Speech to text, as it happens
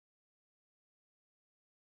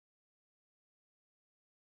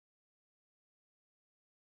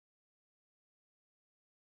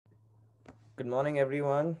Good morning,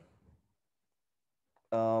 everyone.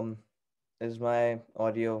 Um, is my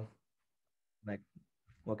audio like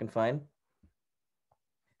working fine?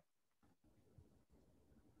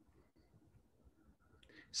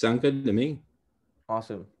 Sound good to me.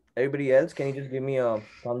 Awesome. Everybody else, can you just give me a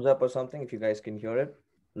thumbs up or something if you guys can hear it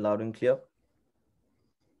loud and clear?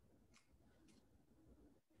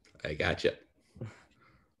 I gotcha.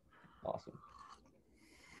 Awesome.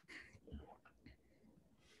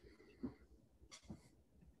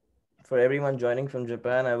 For everyone joining from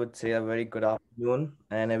Japan, I would say a very good afternoon,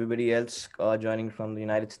 and everybody else joining from the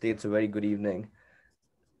United States, a very good evening.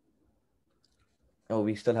 Oh,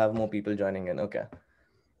 we still have more people joining in. Okay.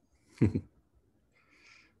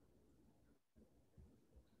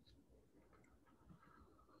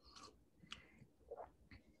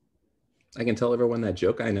 I can tell everyone that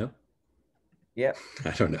joke I know. Yeah. I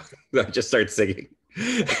don't know. I just start singing.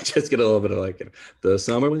 Just get a little bit of like the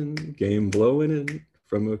summer wind came blowing in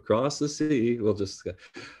from across the sea. We'll just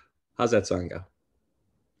how's that song go?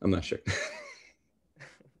 I'm not sure.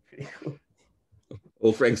 Pretty cool.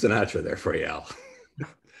 Old Frank Sinatra there for you, Al.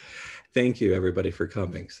 Thank you everybody for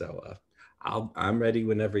coming. So I'm ready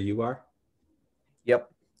whenever you are.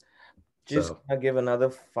 Yep. Just So give another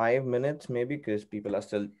 5 minutes maybe because people are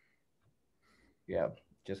still, yeah,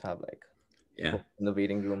 just have like yeah, in the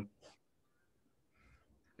waiting room.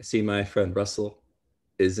 I see my friend Russell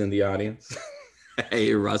is in the audience.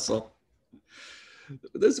 Hey Russell.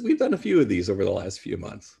 We've done a few of these over the last few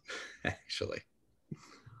months, actually.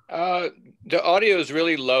 The audio is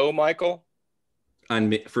really low, Michael.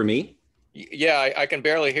 For me? Yeah, I can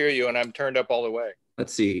barely hear you, and I'm turned up all the way.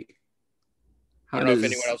 Let's see. I don't know if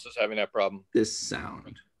anyone else is having that problem. This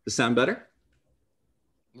sound? Does sound better?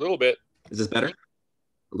 A little bit. Is this better?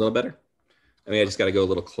 A little better? I mean, I just got to go a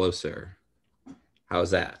little closer.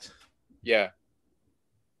 How's that? Yeah.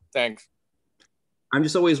 Thanks. I'm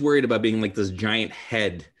just always worried about being like this giant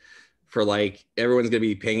head for like everyone's going to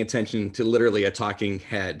be paying attention to literally a talking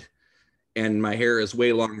head. And my hair is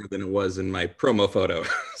way longer than it was in my promo photos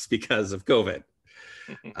because of COVID.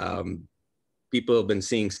 People have been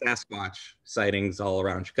seeing Sasquatch sightings all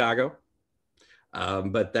around Chicago.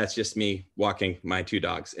 But that's just me walking my two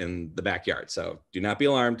dogs in the backyard. So do not be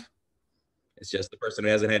alarmed. It's just the person who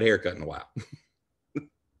hasn't had a haircut in a while.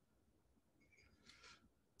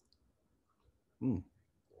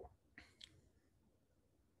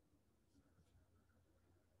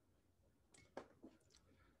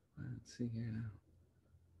 Let's see here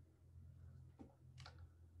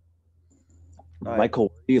now. Michael,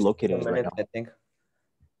 where are you located right now? I think.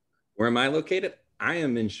 Where am I located? I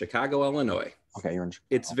am in Chicago, Illinois. Okay, you're in Chicago.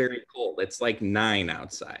 It's very cold. It's like 9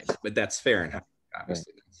 outside, but that's Fahrenheit,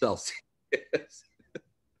 obviously, Celsius.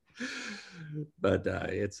 But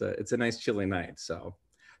it's a nice chilly night.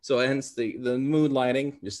 So hence the mood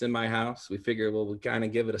lighting just in my house. We figure, well, we kind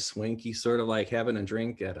of give it a swanky sort of like having a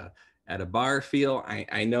drink at a bar feel.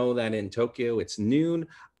 I know that in Tokyo it's noon.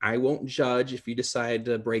 I won't judge if you decide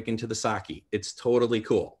to break into the sake. It's totally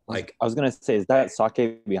cool. Like I was gonna say, is that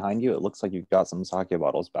sake behind you? It looks like you've got some sake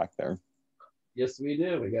bottles back there. Yes, we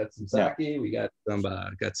do. We got some sake. Yeah. We got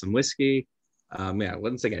some whiskey. Yeah.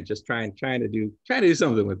 Once again, just trying to do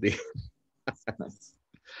something with the. Nice.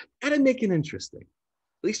 And to make it interesting.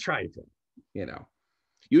 At least try to. You know.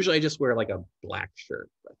 Usually I just wear like a black shirt,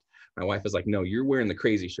 but my wife is like, "No, you're wearing the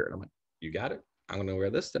crazy shirt." I'm like, "You got it. I'm gonna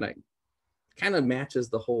wear this tonight." Kind of matches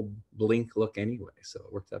the whole Blink look anyway, so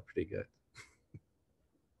it worked out pretty good.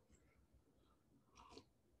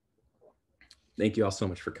 Thank you all so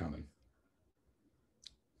much for coming.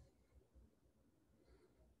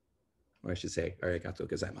 Or I should say, arigato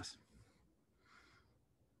gozaimasu.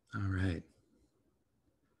 All right.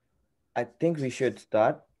 I think we should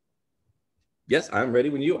start. Yes, I'm ready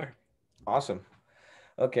when you are. Awesome.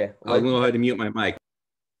 Okay. I'll go ahead and mute my mic.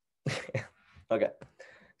 Okay.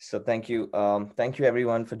 So thank you. Thank you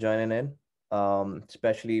everyone for joining in.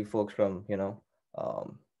 Especially folks from,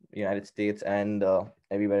 United States and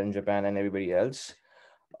everywhere in Japan and everybody else.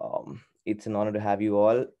 It's an honor to have you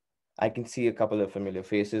all. I can see a couple of familiar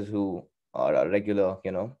faces who are our regular,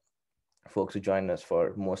 folks who join us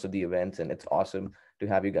for most of the events, and it's awesome to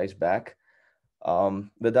have you guys back.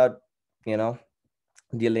 Without,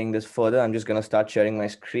 dealing this further, I'm just gonna start sharing my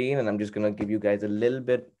screen, and I'm just gonna give you guys a little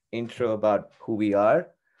bit intro about who we are,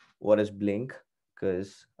 what is Blink,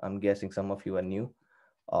 because I'm guessing some of you are new.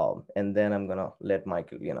 And then I'm gonna let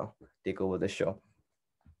Michael, take over the show.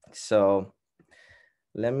 So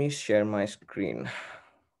let me share my screen.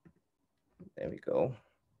 There we go.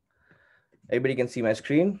 Everybody can see my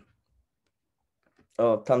screen?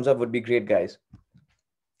 Oh, thumbs up would be great, guys.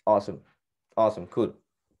 Awesome. Awesome. Cool.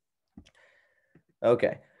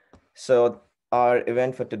 Okay. So our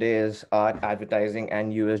event for today is art, advertising,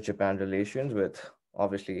 and U.S.-Japan relations with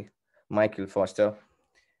obviously Michael Foster.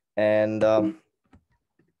 And a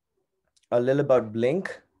little about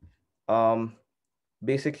Blink. Um,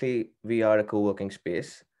 Basically, we are a co-working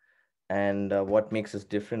space, and what makes us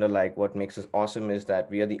different, or like what makes us awesome, is that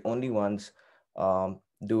we are the only ones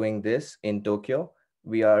doing this in Tokyo.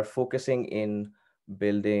 We are focusing in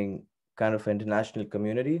building kind of international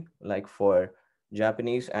community, like for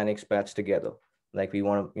Japanese and expats together. Like we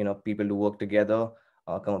want, people to work together,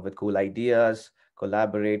 come up with cool ideas,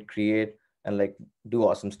 collaborate, create, and like do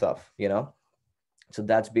awesome stuff. So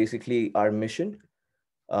that's basically our mission.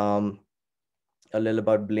 um, a little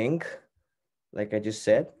about Blink. Like I just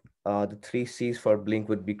said, the three C's for Blink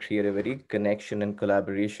would be creativity, connection, and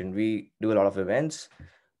collaboration. We do a lot of events.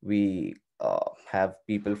 We have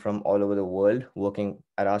people from all over the world working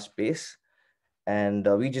at our space, and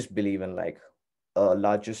we just believe in like a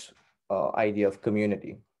largest idea of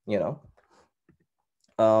community. You know,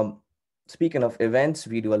 um, Speaking of events,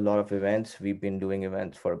 we do a lot of events. We've been doing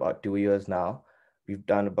events for about 2 years now. We've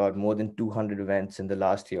done about more than 200 events in the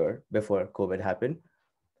last year before COVID happened,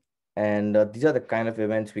 and these are the kind of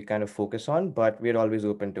events we kind of focus on, but we're always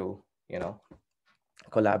open to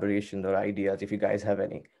collaborations or ideas if you guys have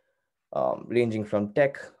any, ranging from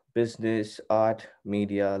tech, business, art,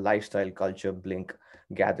 media, lifestyle, culture. Blink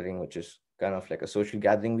gathering, which is kind of like a social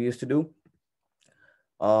gathering we used to do.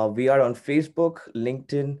 We are on Facebook,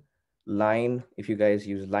 LinkedIn, Line. If you guys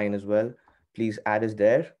use Line as well, please add us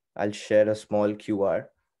there. I'll share a small QR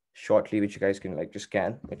shortly, which you guys can like just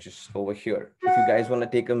scan, which is over here. If you guys want to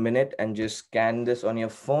take a minute and just scan this on your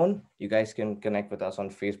phone, you guys can connect with us on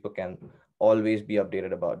Facebook and always be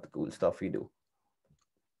updated about the cool stuff we do.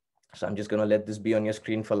 So I'm just gonna let this be on your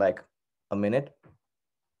screen for like a minute.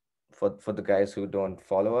 For the guys who don't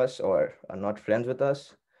follow us or are not friends with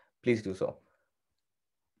us, please do so.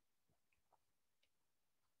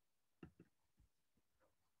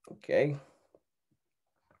 Okay.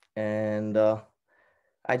 And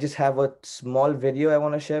I just have a small video I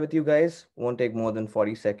want to share with you guys. Won't take more than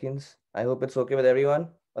 40 seconds. I hope it's okay with everyone.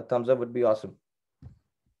 A thumbs up would be awesome.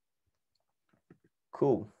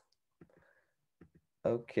 Cool.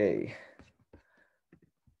 Okay.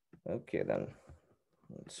 Okay, then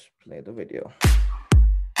let's play the video.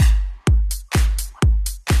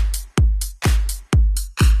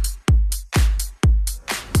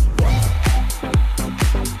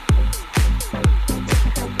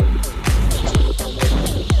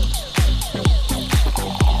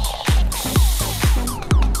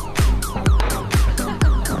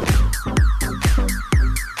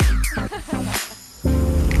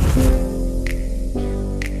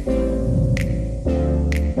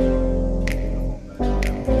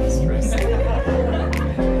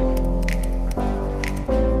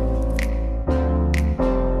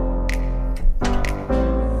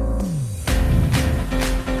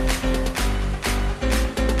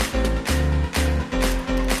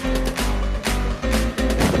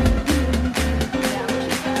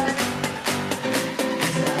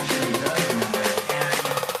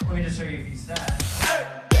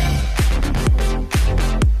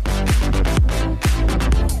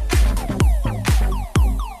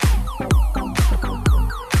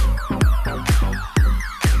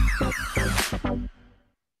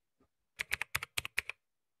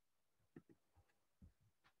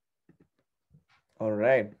 All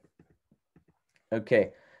right.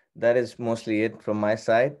 Okay. That is mostly it from my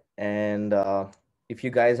side. And if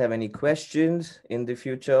you guys have any questions in the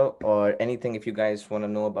future or anything, if you guys want to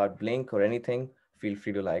know about Blink or anything, feel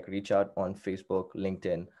free to like reach out on Facebook,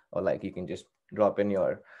 LinkedIn, or like you can just drop in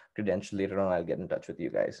your credential later on. I'll get in touch with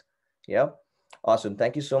you guys. Yeah. Awesome.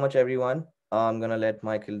 Thank you so much, everyone. I'm going to let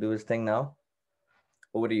Michael do his thing now.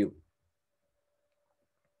 Over to you.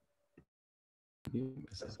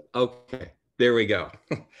 Okay, there we go.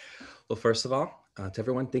 Well, first of all, to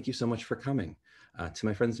everyone, thank you so much for coming. To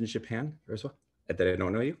my friends in Japan, first of all, that I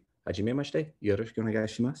don't know you, hajime yoroshiku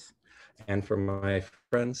onegaishimasu. And for my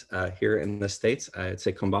friends here in the States, I'd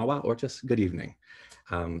say konbanwa or just good evening.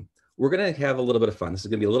 We're going to have a little bit of fun. This is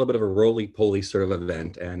going to be a little bit of a roly-poly sort of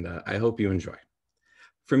event, and I hope you enjoy.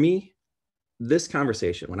 For me, this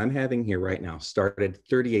conversation, what I'm having here right now, started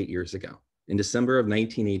 38 years ago in December of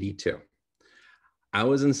 1982. I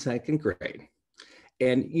was in second grade.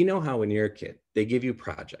 And you know how when you're a kid, they give you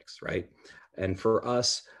projects, right? And for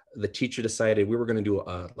us, the teacher decided we were going to do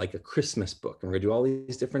like a Christmas book. And we're going to do all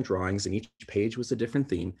these different drawings, and each page was a different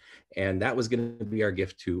theme. And that was going to be our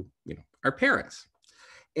gift to, our parents.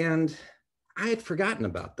 And I had forgotten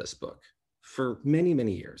about this book. for many,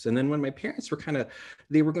 many years. And then when my parents were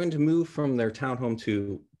they were going to move from their townhome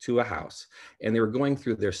to a house, and they were going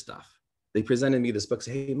through their stuff. They presented me this book,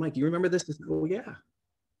 say, "Hey, Mike, you remember this?" I said, "Oh yeah,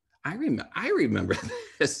 I remember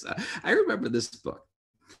this. I remember this book."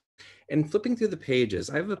 And flipping through the pages,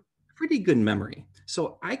 I have a pretty good memory.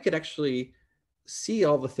 So I could actually see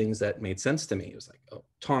all the things that made sense to me. It was like, oh,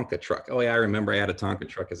 Tonka truck. Oh yeah, I remember I had a Tonka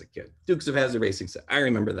truck as a kid. Dukes of Hazzard racing set. I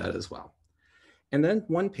remember that as well. And then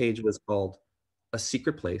one page was called A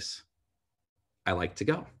Secret Place I Like to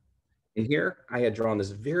Go. And here I had drawn this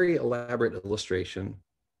very elaborate illustration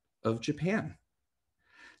of Japan.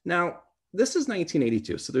 Now, this is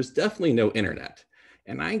 1982, so there's definitely no internet.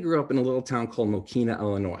 And I grew up in a little town called Mokina,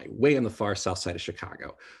 Illinois, way on the far south side of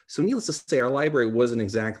Chicago. So needless to say, our library wasn't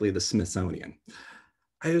exactly the Smithsonian.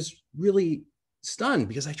 I was really stunned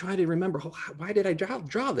because I tried to remember, why did I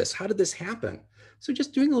draw this? How did this happen? So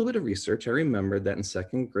just doing a little bit of research, I remembered that in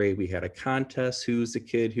second grade, we had a contest, who's the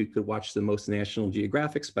kid who could watch the most National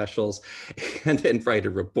Geographic specials and then write a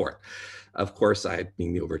report. Of course, I,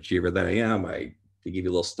 being the overachiever that I am, they give you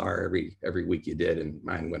a little star every week you did, and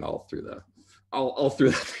mine went all through the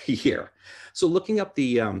year. So looking up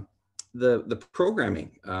the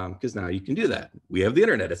programming, because now you can do that. We have the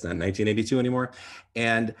internet. It's not 1982 anymore,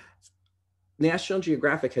 and National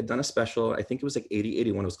Geographic had done a special. I think it was like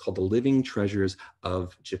 81. It was called "The Living Treasures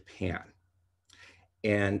of Japan,"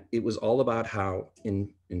 and it was all about how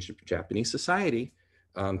in Japanese society,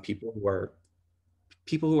 people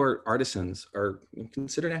who are artisans are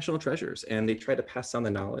considered national treasures, and they try to pass on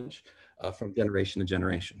the knowledge from generation to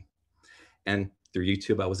generation. And through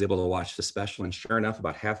YouTube, I was able to watch the special, and sure enough,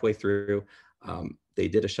 about halfway through, they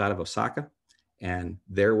did a shot of Osaka, and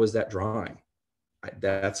there was that drawing.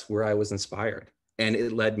 That's where I was inspired, and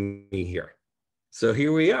it led me here. So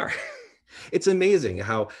here we are. It's amazing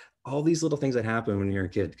how all these little things that happen when you're a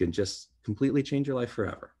kid can just completely change your life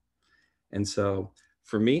forever. And so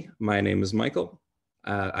for me, my name is Michael.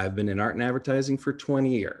 I've been in art and advertising for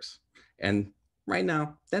 20 years. And right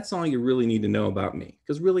now, that's all you really need to know about me,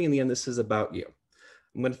 because really in the end, this is about you.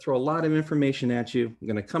 I'm going to throw a lot of information at you. I'm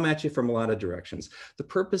going to come at you from a lot of directions. The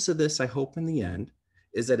purpose of this, I hope in the end,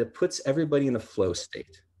 is that it puts everybody in a flow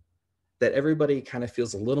state, that everybody kind of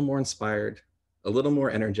feels a little more inspired, a little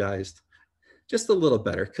more energized, just a little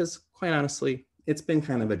better, because quite honestly, it's been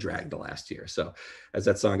kind of a drag the last year. So as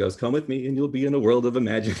that song goes, come with me and you'll be in a world of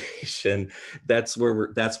imagination. That's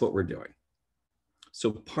what we're doing.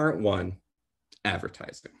 So part one,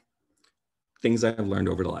 advertising. Things I've learned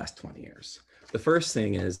over the last 20 years. The first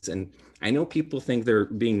thing is, and I know people think they're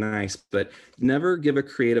being nice, but never give a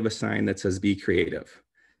creative a sign that says be creative.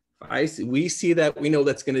 We see that, we know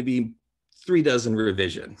that's going to be 3 dozen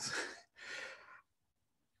revisions.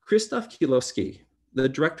 Krzysztof Kiełowski, the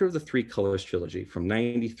director of the Three Colors trilogy from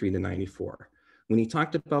 93 to 94, when he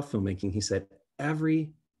talked about filmmaking, he said,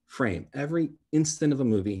 every frame, every instant of a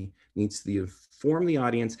movie needs to inform the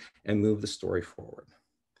audience and move the story forward.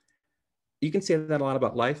 You can say that a lot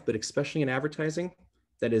about life, but especially in advertising,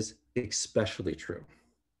 that is especially true.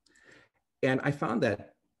 And I found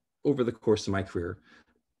that over the course of my career,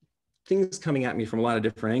 things coming at me from a lot of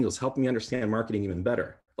different angles, helping me understand marketing even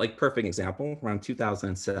better. Like perfect example, around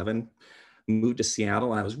 2007, moved to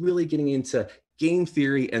Seattle, and I was really getting into game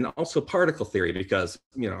theory and also particle theory because,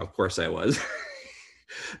 of course I was.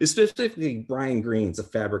 Specifically Brian Greene's The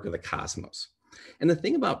Fabric of the Cosmos. And the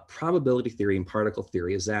thing about probability theory and particle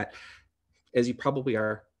theory is that, as you probably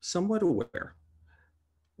are somewhat aware,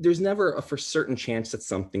 there's never a for certain chance that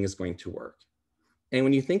something is going to work. And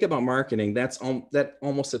when you think about marketing, that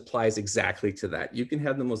almost applies exactly to that. You can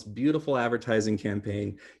have the most beautiful advertising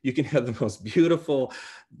campaign. You can have the most beautiful,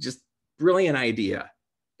 just brilliant idea.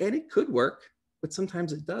 And it could work, but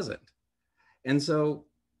sometimes it doesn't. And so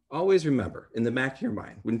always remember, in the back of your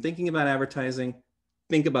mind, when thinking about advertising,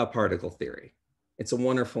 think about particle theory. It's a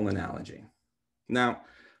wonderful analogy. Now,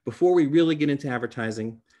 before we really get into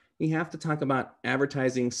advertising, we have to talk about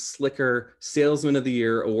advertising slicker salesman of the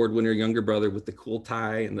year award winner, younger brother with the cool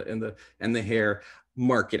tie and the hair,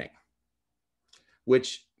 marketing,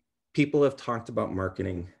 which people have talked about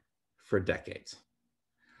marketing for decades.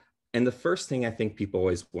 And the first thing I think people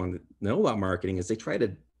always want to know about marketing is they try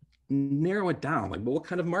to narrow it down. Like, well, what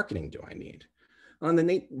kind of marketing do I need? In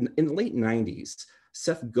the late 90s,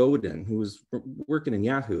 Seth Godin, who was working in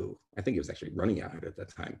Yahoo, I think he was actually running Yahoo at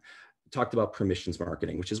that time, talked about permissions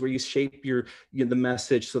marketing, which is where you shape the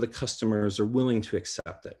message so the customers are willing to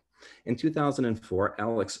accept it. In 2004,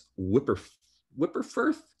 Alex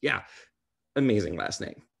Wipperfurth, amazing last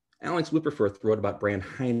name. Alex Wipperfurth wrote about brand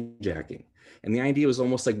hijacking. And the idea was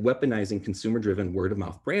almost like weaponizing consumer-driven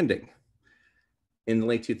word-of-mouth branding. In the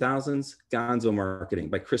late 2000s, Gonzo Marketing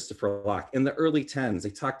by Christopher Locke. In the early 10s, they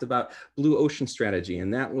talked about blue ocean strategy,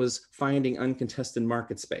 and that was finding uncontested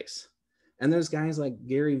market space. And there's guys like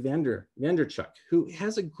Gary Vaynerchuk, who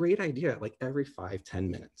has a great idea like every 5-10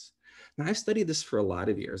 minutes. Now, I've studied this for a lot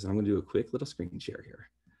of years. I'm going to do a quick little screen share here.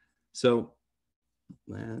 So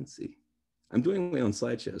let's see. I'm doing my own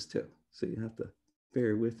slideshows too, so you have to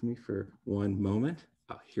bear with me for one moment.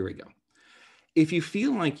 Oh, here we go. If you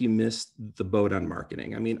feel like you missed the boat on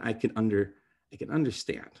marketing, I mean, I can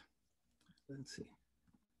understand. Let's see.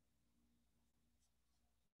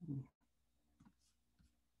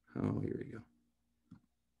 Oh, here we go.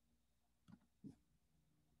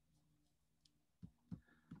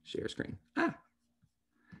 Share screen.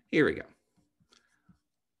 Here we go.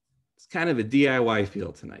 It's kind of a DIY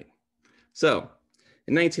feel tonight. So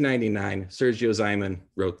in 1999, Sergio Zyman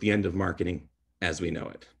wrote The End of Marketing as We Know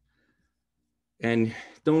It. And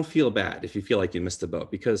don't feel bad if you feel like you missed the boat,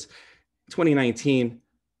 because 2019,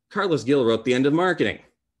 Carlos Gil wrote The End of Marketing,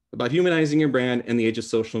 about humanizing your brand in the age of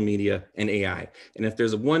social media and AI. And if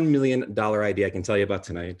there's a $1 million idea I can tell you about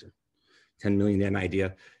tonight, 10 million yen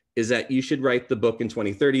idea, is that you should write the book in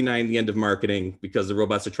 2039, The End of Marketing, because the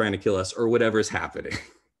robots are trying to kill us or whatever's happening.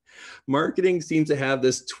 Marketing seems to have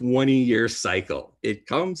this 20-year cycle. It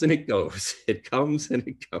comes and it goes. It comes and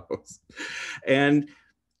it goes. And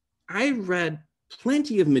I read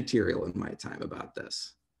plenty of material in my time about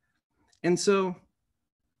this. And so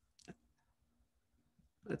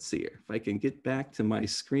let's see here, if I can get back to my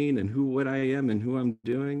screen and what I am and who I'm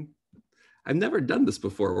doing. I've never done this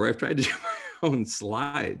before where I've tried to do my own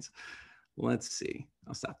slides. Let's see,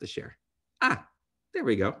 I'll stop the share. There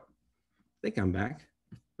we go. I think I'm back.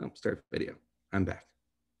 Nope, start video. I'm back.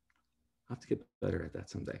 I'll have to get better at that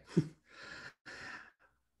someday.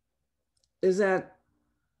 Is that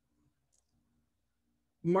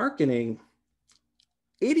marketing,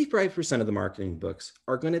 85% of the marketing books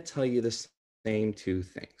are going to tell you the same two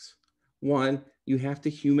things. One, you have to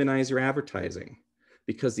humanize your advertising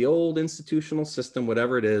because the old institutional system,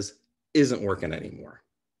 whatever it is, isn't working anymore.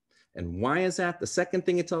 And why is that? The second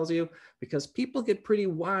thing it tells you, because people get pretty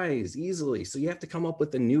wise easily. So you have to come up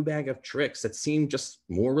with a new bag of tricks that seem just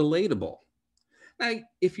more relatable. Now,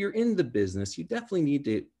 if you're in the business, you definitely need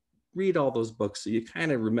to read all those books so you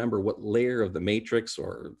kind of remember what layer of the matrix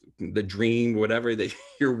or the dream, whatever that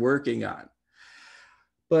you're working on.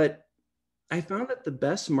 But I found that the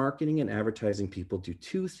best marketing and advertising people do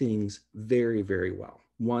two things very, very well.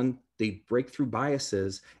 One, they break through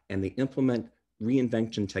biases and they implement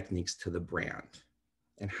reinvention techniques to the brand.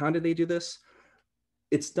 And how do they do this?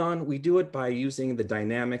 We do it by using the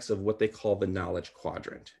dynamics of what they call the knowledge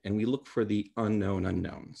quadrant. And we look for the unknown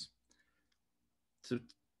unknowns. So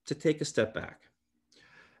to take a step back,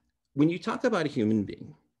 when you talk about a human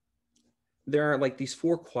being, there are like these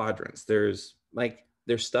four quadrants. There's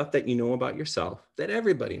stuff that you know about yourself that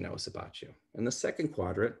everybody knows about you. And the second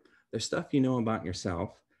quadrant, there's stuff you know about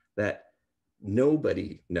yourself that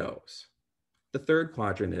nobody knows. The third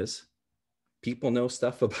quadrant is people know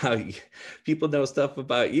stuff about you. People know stuff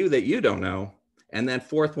about you that you don't know. And that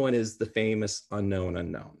fourth one is the famous unknown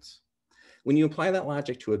unknowns. When you apply that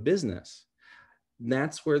logic to a business,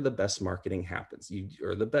 that's where the best marketing happens,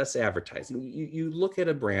 or the best advertising. You look at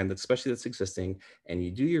a brand, especially that's existing, and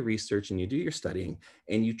you do your research and you do your studying,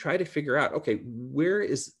 and you try to figure out, okay,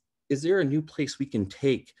 is there a new place we can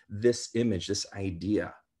take this image, this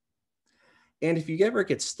idea? And if you ever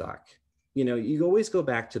get stuck, you always go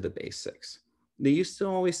back to the basics. They used to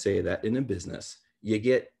always say that in a business, you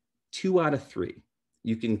get 2 out of 3.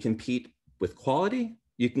 You can compete with quality,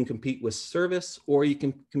 you can compete with service, or you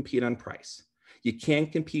can compete on price. You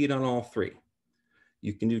can't compete on all 3.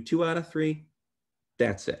 You can do 2 out of 3,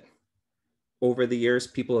 that's it. Over the years,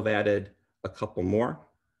 people have added a couple more.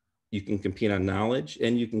 You can compete on knowledge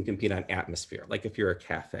and you can compete on atmosphere, like if you're a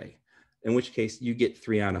cafe, in which case you get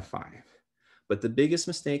 3 out of 5. But the biggest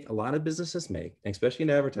mistake a lot of businesses make, especially in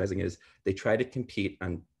advertising, is they try to compete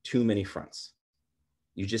on too many fronts.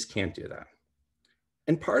 You just can't do that.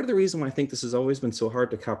 And part of the reason why I think this has always been so hard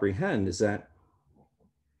to comprehend is that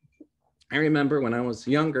I remember when I was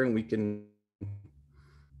younger and we can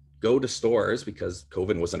go to stores because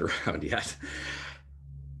COVID wasn't around yet.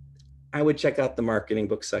 I would check out the marketing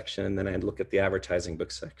book section and then I'd look at the advertising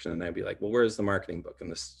book section and I'd be like, well, where's the marketing book? And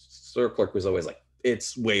the store clerk was always like,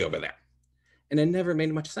 it's way over there. And it never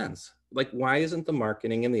made much sense. Like, why isn't the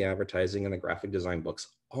marketing and the advertising and the graphic design books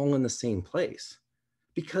all in the same place?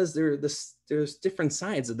 Because there's different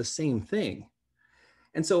sides of the same thing.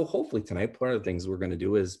 And so hopefully tonight, part of the things we're going to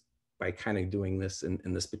do is, by kind of doing this in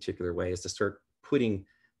this particular way, is to start putting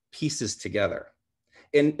pieces together.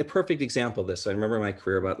 And a perfect example of this, I remember my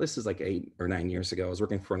career about, this is like 8 or 9 years ago, I was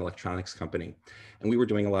working for an electronics company and we were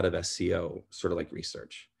doing a lot of SEO sort of like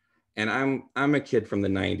research. And I'm a kid from the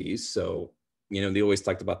 90s. So, you know, they always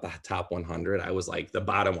talked about the top 100. I was like the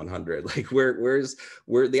bottom 100, like where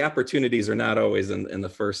the opportunities are not always in the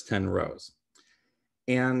first 10 rows.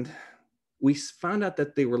 And we found out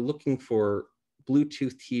that they were looking for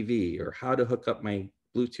Bluetooth TV or how to hook up my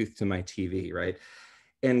Bluetooth to my TV, right?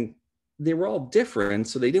 And they were all different,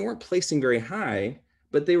 so they weren't placing very high,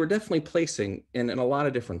 but they were definitely placing in a lot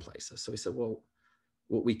of different places. So we said, well,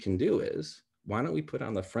 what we can do is, why don't we put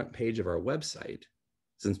on the front page of our website,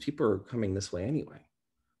 since people are coming this way anyway,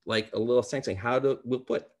 like a little saying we'll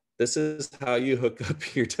put, this is how you hook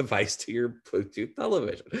up your device to your Bluetooth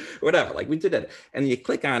television, whatever. Like we did it. And you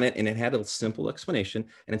click on it and it had a simple explanation.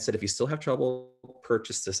 And it said, if you still have trouble,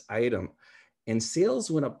 purchase this item. And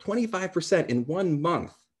sales went up 25% in 1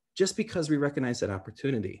 month just because we recognized that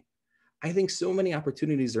opportunity. I think so many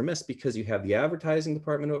opportunities are missed because you have the advertising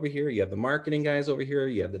department over here, you have the marketing guys over here,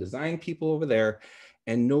 you have the design people over there,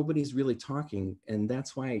 and nobody's really talking. And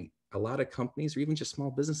that's why a lot of companies, or even just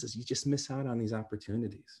small businesses, you just miss out on these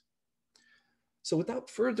opportunities. So without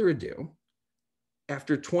further ado,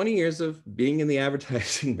 after 20 years of being in the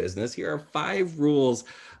advertising business, here are 5 rules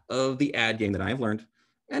of the ad game that I've learned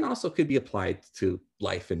and also could be applied to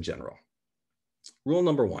life in general. Rule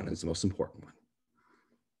number 1 is the most important one.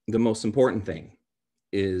 The most important thing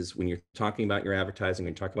is when you're talking about your advertising,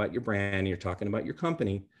 when you're talking about your brand, you're talking about your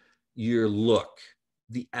company, your look,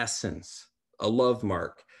 the essence, a love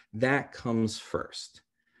mark, that comes first.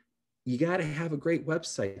 You got to have a great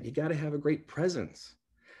website. You got to have a great presence.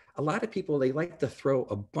 A lot of people, they like to throw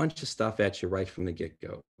a bunch of stuff at you right from the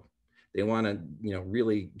get-go. They want to, you know,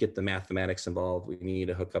 really get the mathematics involved. We need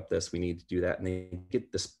to hook up this, we need to do that. And they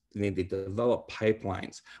get this, they develop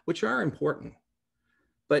pipelines, which are important.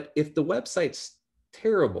 But if the website's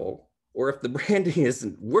terrible, or if the branding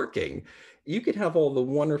isn't working, you could have all the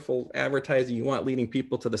wonderful advertising you want leading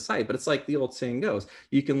people to the site. But it's like the old saying goes,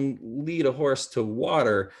 you can lead a horse to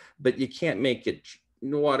water, but you can't make it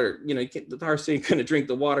water. You know, the horse ain't going to drink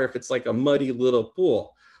the water if it's like a muddy little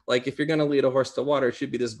pool. Like if you're going to lead a horse to water, it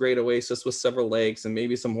should be this great oasis with several lakes and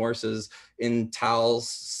maybe some horses in towels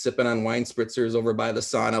sipping on wine spritzers over by the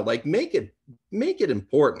sauna. Like make it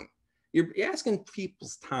important. You're asking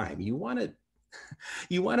people's time. You want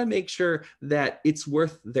to make sure that it's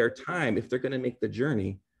worth their time if they're going to make the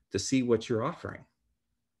journey to see what you're offering.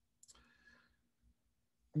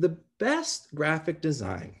 The best graphic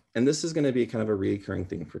design, and this is going to be kind of a recurring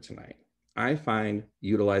thing for tonight, I find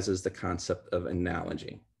utilizes the concept of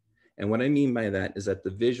analogy. And what I mean by that is that the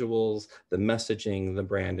visuals, the messaging, the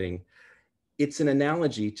branding, it's an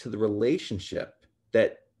analogy to the relationship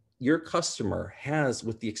that your customer has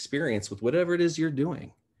with the experience, with whatever it is you're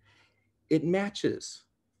doing. It matches,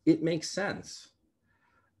 it makes sense.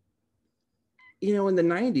 You know, in the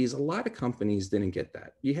 90s, a lot of companies didn't get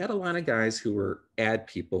that. You had a lot of guys who were ad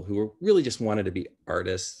people who were really just wanted to be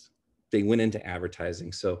artists. They went into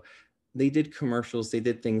advertising. So they did commercials, they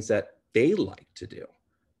did things that they liked to do,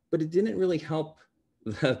 but it didn't really help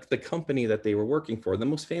the company that they were working for. The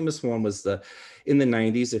most famous one was in the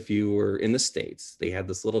 90s, if you were in the States, they had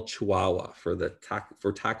this little Chihuahua for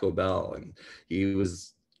Taco Bell, and he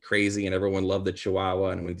was crazy and everyone loved the Chihuahua,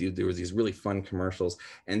 and there was these really fun commercials.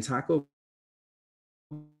 And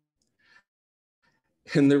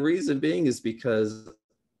the reason being is because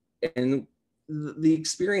the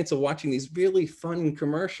experience of watching these really fun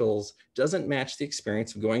commercials doesn't match the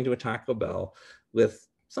experience of going to a Taco Bell with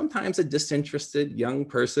sometimes a disinterested young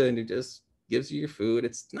person who just gives you your food.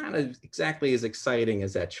 It's not exactly as exciting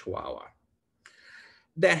as that Chihuahua.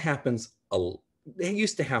 That happens, it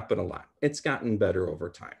used to happen a lot. It's gotten better over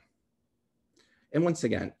time. And once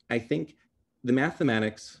again, I think the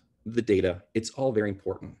mathematics, the data, it's all very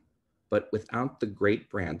important. But without the great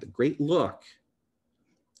brand, the great look,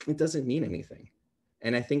 it doesn't mean anything.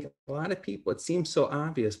 And I think a lot of people, it seems so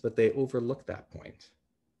obvious, but they overlook that point.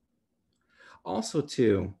 Also,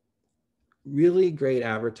 too, really great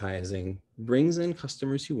advertising brings in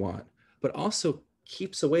customers you want, but also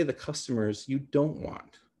keeps away the customers you don't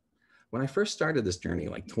want. When I first started this journey,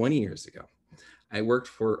 like 20 years ago, I worked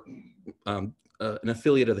for an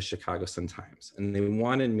affiliate of the Chicago Sun-Times, and they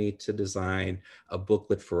wanted me to design a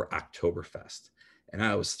booklet for Oktoberfest. And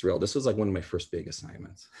I was thrilled. This was like one of my first big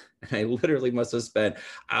assignments. And I literally must have spent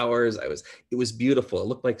hours. It was beautiful. It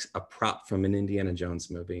looked like a prop from an Indiana Jones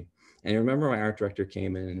movie. And I remember my art director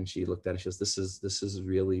came in and she looked at it. She goes, this is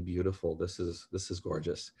really beautiful. This is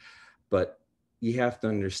gorgeous. But you have to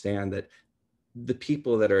understand that the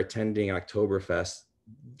people that are attending Oktoberfest,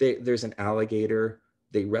 there's an alligator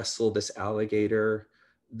they wrestle this alligator,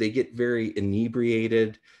 they get very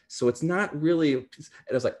inebriated. So it's not really, and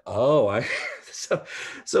I was like, oh,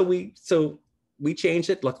 so we changed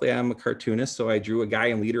it. Luckily, I'm a cartoonist, so I drew a guy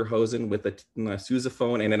in lederhosen with a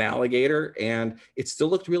sousaphone and an alligator, and it still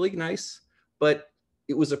looked really nice, but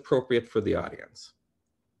it was appropriate for the audience.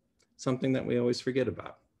 Something that we always forget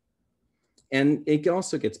about. And it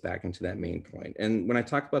also gets back into that main point. And when I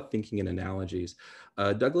talk about thinking in analogies,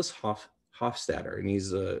 Douglas Hofstadter, and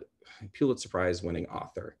he's a Pulitzer Prize winning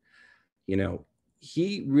author, you know,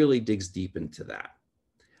 he really digs deep into that.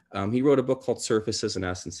 He wrote a book called Surfaces and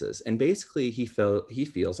Essences. And basically he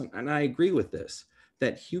feels, and I agree with this,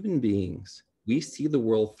 that human beings, we see the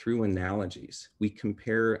world through analogies. We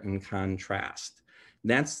compare and contrast.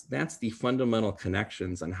 That's the fundamental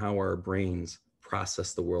connections on how our brains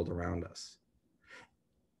process the world around us.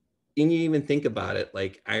 And you even think about it,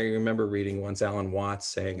 like I remember reading once Alan Watts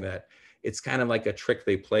saying that it's kind of like a trick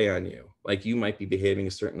they play on you. Like you might be behaving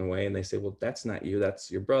a certain way and they say, well, that's not you, that's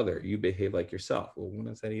your brother. You behave like yourself. Well, what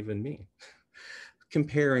does that even mean?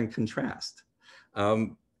 Compare and contrast.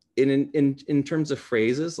 In terms of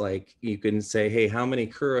phrases, like you can say, hey, how many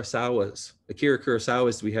Akira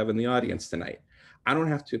Kurosawas do we have in the audience tonight? I don't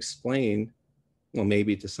have to explain, well,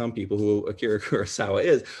 maybe to some people who Akira Kurosawa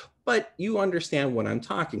is, but you understand what I'm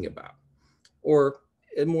talking about. Or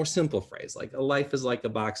a more simple phrase, like a life is like a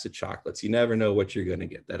box of chocolates. You never know what you're gonna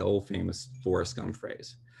get, that old famous Forrest Gump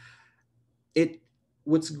phrase.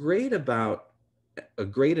 What's great about a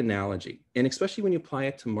great analogy, and especially when you apply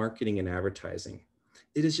it to marketing and advertising,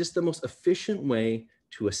 it is just the most efficient way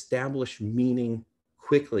to establish meaning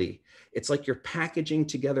quickly. It's like you're packaging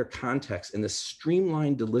together context in this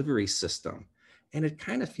streamlined delivery system, and it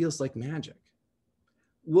kind of feels like magic.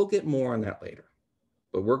 We'll get more on that later,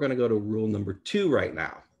 but we're going to go to rule number 2 right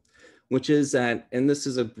now, which is that, and this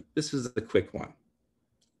is a quick one.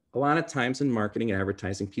 A lot of times in marketing and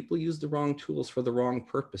advertising, people use the wrong tools for the wrong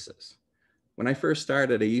purposes. When I first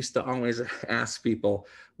started, I used to always ask people,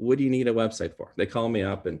 what do you need a website for? They call me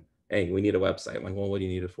up and, hey, we need a website. I'm like, well, what do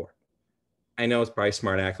you need it for? I know it's probably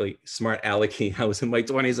smart alecky. I was in my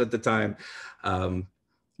 20s at the time.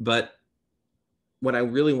 But what I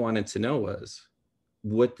really wanted to know was,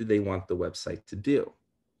 what do they want the website to do?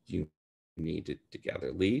 You need it to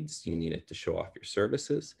gather leads. You need it to show off your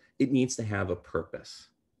services. It needs to have a purpose.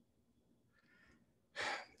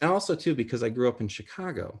 And also too, because I grew up in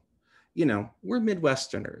Chicago, you know, we're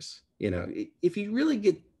Midwesterners. You know, if you really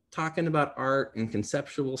get talking about art and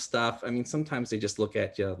conceptual stuff, I mean, sometimes they just look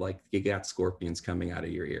at you like you got scorpions coming out of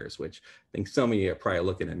your ears, which I think some of you are probably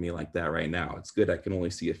looking at me like that right now. It's good I can only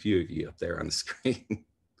see a few of you up there on the screen.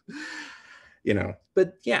 You know,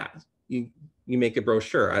 but yeah, you make a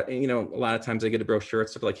brochure. You know, a lot of times I get a brochure,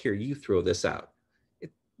 it's sort of like, here, you throw this out. Do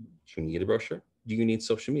you need a brochure? Do you need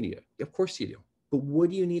social media? Of course you do. But what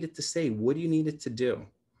do you need it to say? What do you need it to do?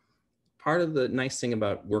 Part of the nice thing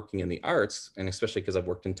about working in the arts, and especially because I've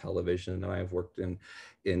worked in television and I've worked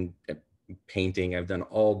in painting, I've done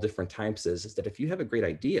all different types, is that if you have a great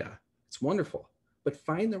idea, it's wonderful. But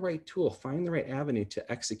find the right tool, find the right avenue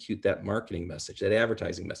to execute that marketing message, that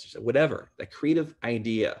advertising message, whatever, that creative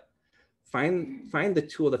idea. Find the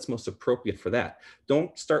tool that's most appropriate for that.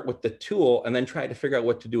 Don't start with the tool and then try to figure out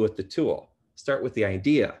what to do with the tool. Start with the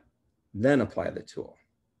idea, then apply the tool.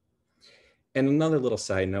 And another little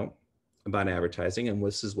side note about advertising, and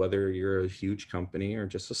this is whether you're a huge company or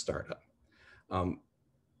just a startup.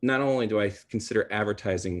 Not only do I consider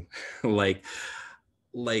advertising like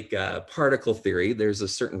particle theory, there's a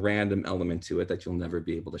certain random element to it that you'll never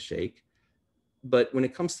be able to shake. But when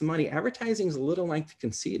it comes to money, advertising is a little like the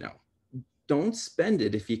casino. Don't spend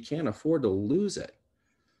it if you can't afford to lose it.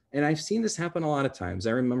 And I've seen this happen a lot of times.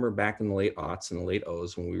 I remember back in the late aughts and the late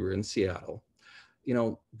O's when we were in Seattle, you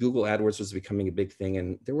know, Google AdWords was becoming a big thing.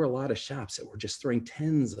 And there were a lot of shops that were just throwing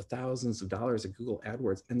tens of thousands of dollars at Google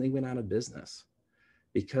AdWords, and they went out of business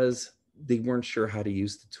because they weren't sure how to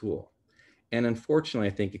use the tool. And unfortunately,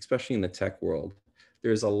 I think, especially in the tech world,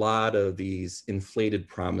 there's a lot of these inflated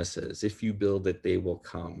promises. If you build it, they will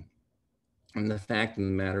come. And the fact of the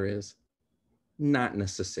matter is, not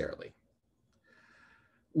necessarily.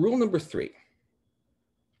 Rule number 3,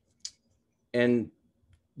 and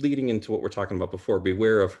leading into what we're talking about before,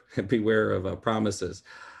 beware of promises.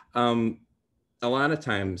 A lot of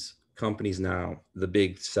times, companies now, the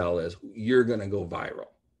big sell is, you're going to go viral.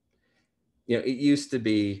 You know, it used to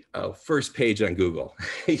be first page on Google.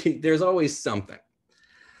 There's always something.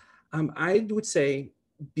 I would say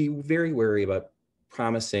be very wary about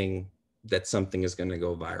promising that something is going to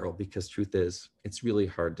go viral, because truth is, it's really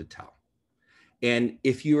hard to tell. And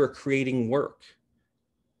if you are creating work,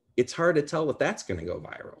 it's hard to tell if that's going to go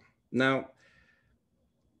viral. Now,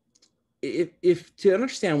 if to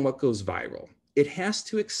understand what goes viral, it has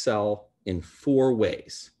to excel in 4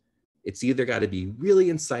 ways. It's either got to be really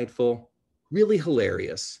insightful, really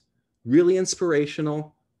hilarious, really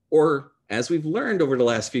inspirational, or, as we've learned over the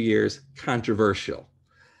last few years, controversial.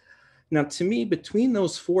 Now, to me, between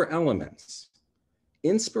those 4 elements,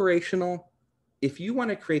 inspirational, if you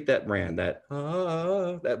want to create that brand, that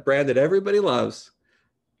brand that everybody loves,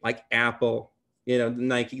 like Apple,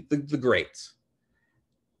 Nike, the greats.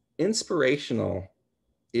 Inspirational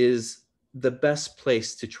is the best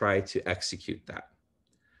place to try to execute that.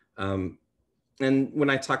 And when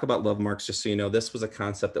I talk about love marks, just so you know, this was a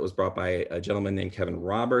concept that was brought by a gentleman named Kevin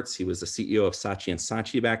Roberts. He was the CEO of Saatchi &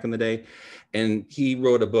 Saatchi back in the day. And he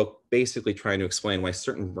wrote a book basically trying to explain why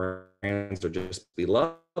certain brands are just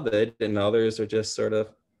beloved and others are just sort of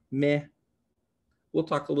meh. We'll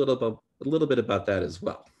talk a little bit about that as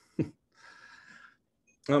well.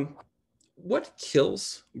 What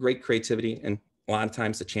kills great creativity, and a lot of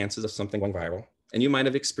times the chances of something going viral, and you might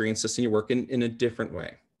have experienced this in your work in a different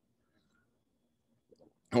way.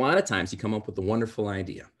 A lot of times you come up with a wonderful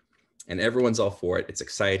idea and everyone's all for it. It's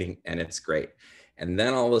exciting and it's great. And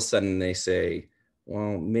then all of a sudden they say,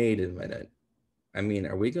 well, wait a minute. I mean,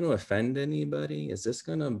 are we going to offend anybody? Is this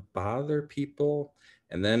going to bother people?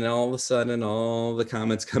 And then all of a sudden all the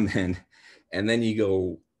comments come in, and then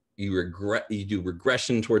you do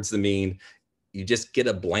regression towards the mean. You just get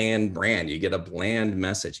a bland brand. You get a bland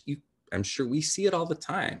message. I'm sure we see it all the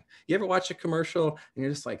time. You ever watch a commercial and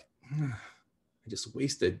you're just like, I just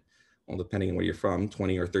wasted, well, depending on where you're from,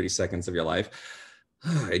 20 or 30 seconds of your life.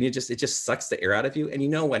 And it just sucks the air out of you. And you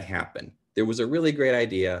know what happened? There was a really great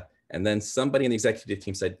idea. And then somebody in the executive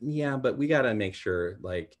team said, yeah, but we got to make sure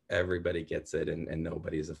like everybody gets it and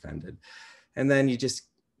nobody's offended. And then you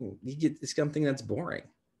get something that's boring.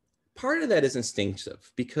 Part of that is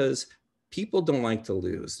instinctive because people don't like to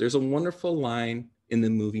lose. There's a wonderful line in the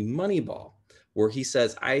movie Moneyball where he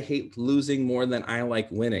says, I hate losing more than I like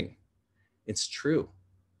winning. It's true.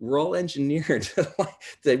 We're all engineered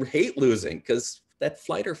to hate losing because that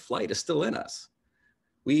fight or flight is still in us.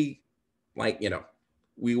 We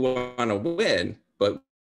we want to win, but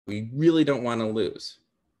we really don't want to lose.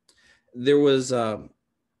 There was a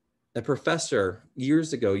professor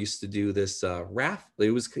years ago used to do this raffle.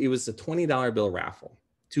 It was a $20 bill raffle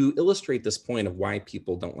to illustrate this point of why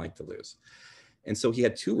people don't like to lose. And so he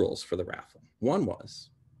had 2 rules for the raffle. One was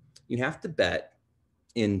you have to bet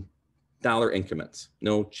in dollar increments,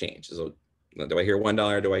 no change. So do I hear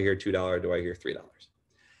 $1? Do I hear $2? Do I hear $3? And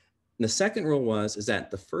the second rule is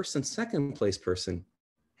that the first and second place person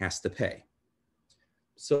has to pay.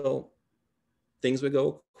 So things would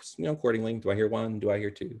go accordingly. Do I hear 1? Do I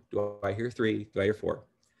hear 2? Do I hear 3? Do I hear 4?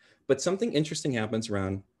 But something interesting happens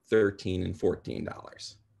around $13 and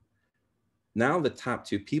 $14. Now the top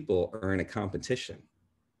 2 people are in a competition.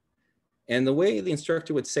 And the way the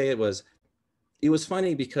instructor would say it was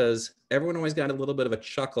funny because everyone always got a little bit of a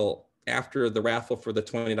chuckle after the raffle for the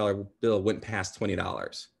 $20 bill went past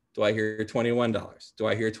 $20. Do I hear $21? Do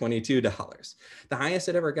I hear $22? The highest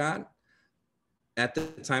it ever got at the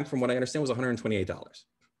time, from what I understand, was $128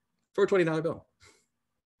 for a $20 bill.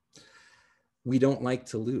 We don't like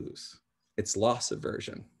to lose. It's loss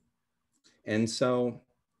aversion. And so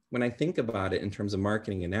when I think about it in terms of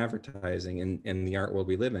marketing and advertising and the art world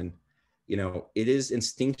we live in, it is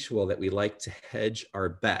instinctual that we like to hedge our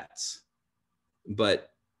bets,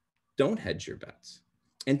 but don't hedge your bets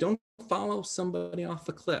and don't follow somebody off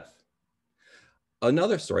a cliff.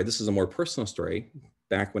 Another story, this is a more personal story,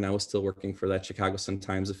 back when I was still working for that Chicago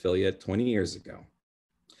Sun-Times affiliate 20 years ago.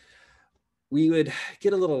 We would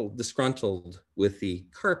get a little disgruntled with the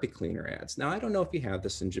carpet cleaner ads. Now, I don't know if you have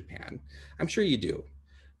this in Japan. I'm sure you do.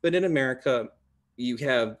 But in America, you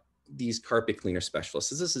have these carpet cleaner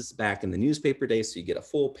specialists. This is back in the newspaper days, so you get a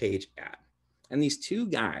full page ad. And these 2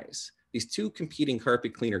 guys, these 2 competing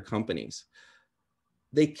carpet cleaner companies,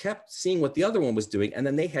 they kept seeing what the other one was doing, and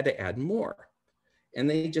then they had to add more. And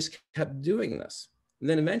they just kept doing this. And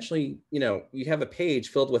then eventually, you have a page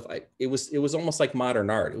filled with, it was almost like modern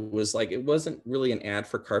art. It was like, it wasn't really an ad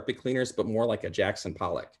for carpet cleaners, but more like a Jackson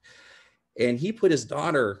Pollock. And he put his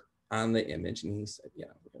daughter on the image and he said,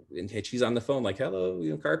 and she's on the phone like,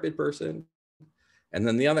 hello, carpet person. And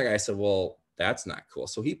then the other guy said, well, that's not cool.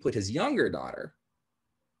 So he put his younger daughter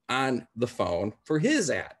on the phone for his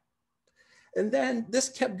ad. And then this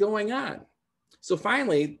kept going on. So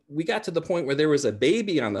finally, we got to the point where there was a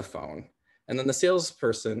baby on the phone. And then the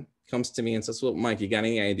salesperson comes to me and says, well, Mike, you got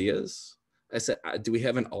any ideas? I said, do we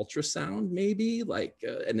have an ultrasound, maybe like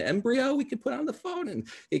an embryo we could put on the phone? And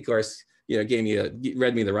he, of course,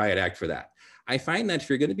 read me the riot act for that. I find that if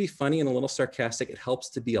you're going to be funny and a little sarcastic, it helps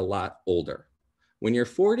to be a lot older. When you're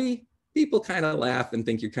 40, people kind of laugh and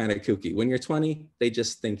think you're kind of kooky. When you're 20, they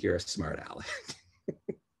just think you're a smart aleck.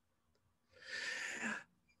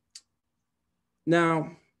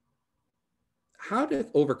 Now, how to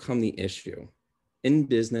overcome the issue in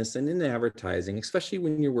business and in advertising, especially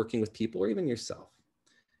when you're working with people or even yourself.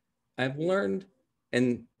 I've learned,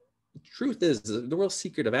 and the truth is, the real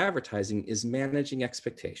secret of advertising is managing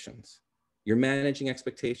expectations. You're managing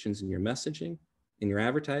expectations in your messaging, in your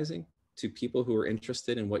advertising to people who are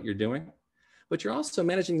interested in what you're doing, but you're also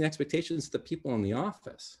managing the expectations of the people in the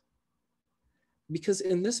office. Because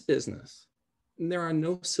in this business, there are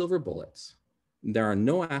no silver bullets. There are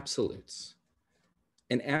no absolutes.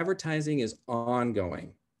 And advertising is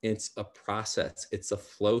ongoing. It's a process. It's a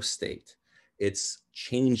flow state. It's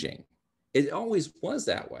changing. It always was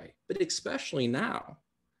that way, but especially now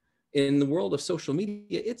in the world of social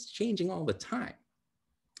media, it's changing all the time.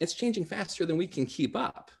 It's changing faster than we can keep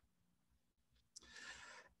up.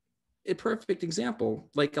 A perfect example,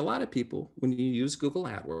 like a lot of people, when you use Google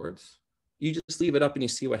AdWords, you just leave it up and you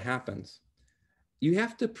see what happens. You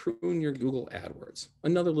have to prune your Google AdWords.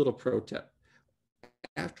 Another little pro tip.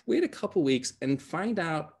 Wait a couple weeks and find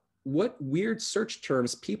out what weird search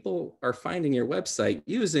terms people are finding your website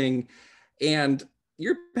using, and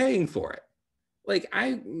you're paying for it. Like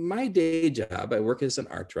my day job, I work as an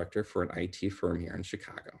art director for an IT firm here in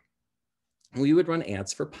Chicago. We would run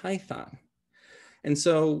ads for Python. And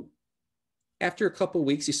so after a couple of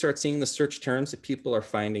weeks, you start seeing the search terms that people are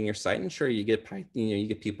finding your site. And sure, you get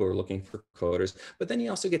people who are looking for coders, but then you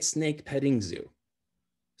also get snake petting zoo.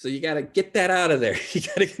 So you got to get that out of there. You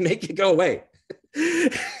got to make it go away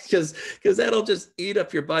because that'll just eat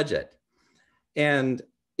up your budget. And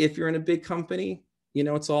if you're in a big company,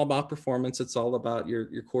 it's all about performance. It's all about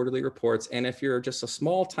your quarterly reports. And if you're just a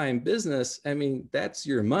small time business, I mean, that's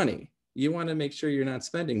your money. You want to make sure you're not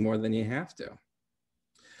spending more than you have to.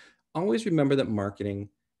 Always remember that marketing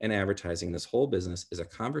and advertising, this whole business, is a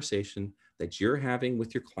conversation that you're having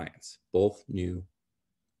with your clients, both new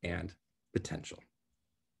and potential.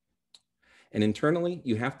 And internally,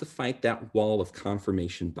 you have to fight that wall of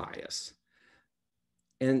confirmation bias.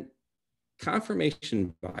 And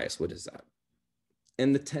confirmation bias, what is that?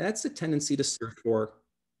 And that's the tendency to search for,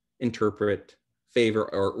 interpret,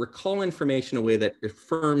 favor, or recall information in a way that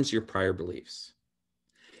affirms your prior beliefs.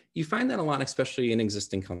 You find that a lot, especially in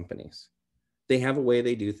existing companies. They have a way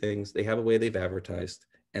they do things, they have a way they've advertised,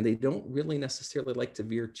 and they don't really necessarily like to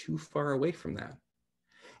veer too far away from that.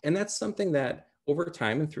 And that's something that over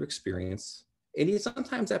time and through experience, and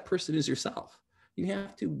sometimes that person is yourself. You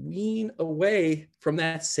have to wean away from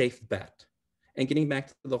that safe bet. And getting back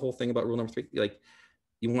to the whole thing about rule number 3, like,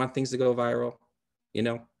 you want things to go viral,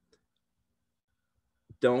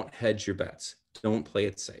 don't hedge your bets. Don't play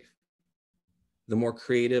it safe. The more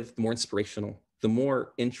creative, the more inspirational, the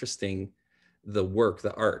more interesting the work,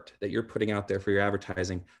 the art that you're putting out there for your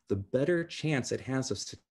advertising, the better chance it has of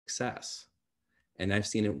success. And I've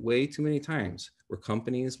seen it way too many times where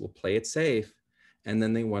companies will play it safe and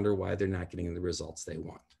then they wonder why they're not getting the results they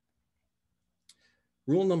want.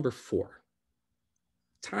 Rule number 4,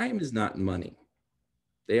 time is not money.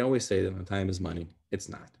 They always say that time is money. It's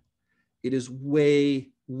not. It is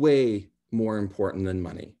way, way more important than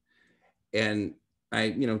money. And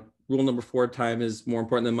rule number 4, time is more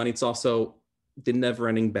important than money. It's also the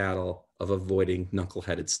never-ending battle of avoiding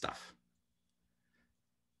knuckle-headed stuff.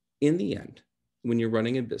 In the end, when you're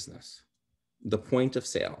running a business, the point of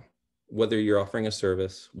sale, whether you're offering a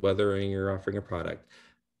service, whether you're offering a product,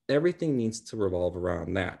 everything needs to revolve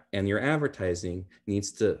around that. And your advertising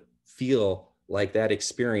needs to feel like that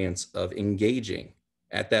experience of engaging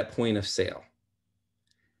at that point of sale.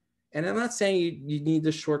 And I'm not saying you need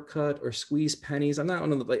to shortcut or squeeze pennies. I'm not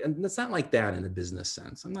one of the, it's not like that in a business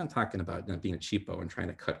sense. I'm not talking about not being a cheapo and trying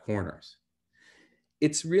to cut corners.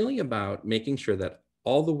 It's really about making sure that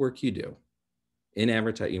all the work you do in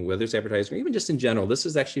advertising, whether it's advertising or even just in general, this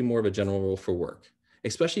is actually more of a general rule for work,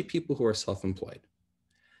 especially people who are self-employed.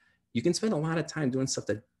 You can spend a lot of time doing stuff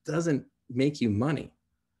that doesn't make you money.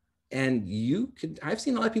 And I've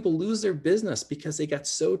seen a lot of people lose their business because they got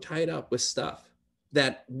so tied up with stuff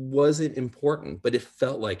that wasn't important, but it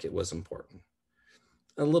felt like it was important.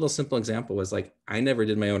 A little simple example was like, I never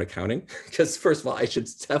did my own accounting because first of all, I should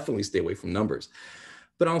definitely stay away from numbers,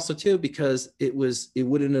 but also too, because it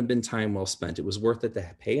wouldn't have been time well spent. It was worth it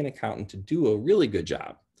to pay an accountant to do a really good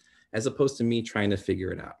job as opposed to me trying to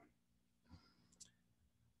figure it out.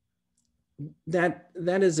 That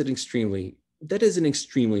is an extremely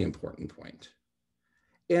important point.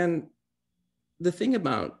 And the thing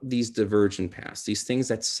about these divergent paths, these things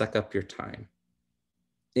that suck up your time,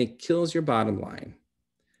 it kills your bottom line.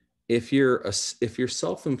 If you're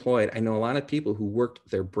self-employed, I know a lot of people who worked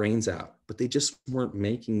their brains out, but they just weren't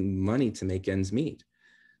making money to make ends meet.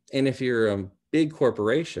 And if you're a big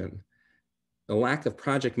corporation, the lack of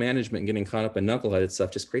project management and getting caught up in knuckleheaded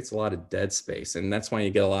stuff just creates a lot of dead space. And that's why you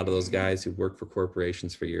get a lot of those guys who work for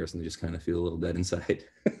corporations for years and they just kind of feel a little dead inside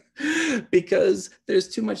because there's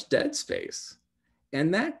too much dead space.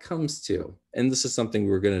 And that comes to, and this is something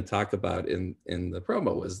we're going to talk about in the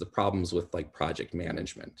promo, is the problems with like project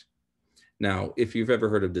management. Now, if you've ever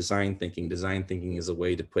heard of design thinking is a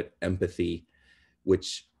way to put empathy,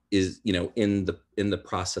 which is, you know, in the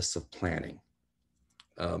process of planning.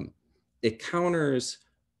 It counters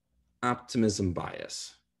optimism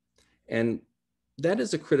bias. And that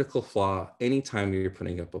is a critical flaw anytime you're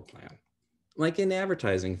putting up a plan. Like in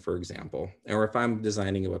advertising, for example, or if I'm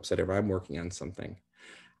designing a website, or if I'm working on something,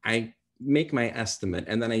 I make my estimate,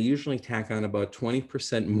 and then I usually tack on about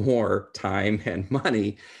 20% more time and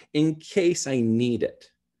money in case I need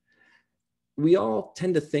it. We all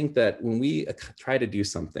tend to think that when we try to do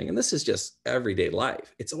something, and this is just everyday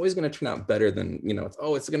life, it's always going to turn out better than, you know,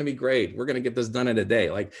 it's going to be great. We're going to get this done in a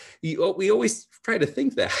day. Like we always try to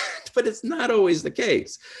think that, but it's not always the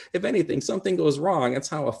case. If anything, something goes wrong. That's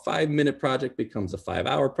how a 5-minute project becomes a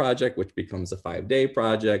 5-hour project, which becomes a 5-day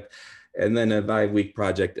project, and then a 5-week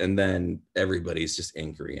project. And then everybody's just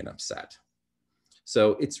angry and upset.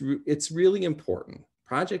 So it's really important.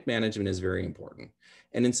 Project management is very important.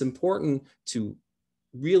 And it's important to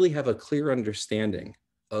really have a clear understanding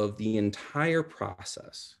of the entire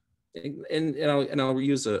process. And I'll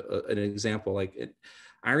use an example.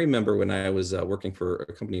 I remember when I was working for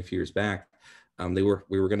a company a few years back, we were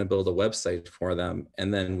going to build a website for them,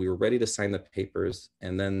 and then we were ready to sign the papers.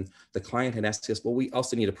 And then the client had asked us, well, we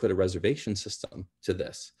also need to put a reservation system to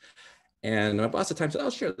this. And my boss at the time said, oh,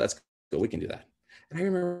 sure, that's good, we can do that. And I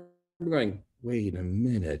remember going, wait a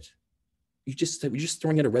minute. You're just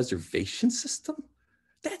throwing in a reservation system?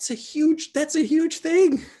 That's a huge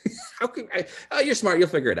thing. How can you're smart, you'll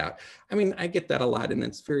figure it out. I mean, I get that a lot, and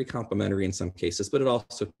it's very complimentary in some cases, but it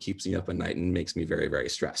also keeps me up at night and makes me very, very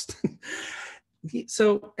stressed.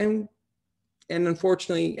 So, and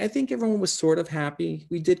unfortunately, I think everyone was sort of happy.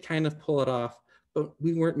 We did kind of pull it off, but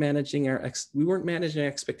we weren't managing our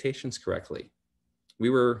expectations correctly. We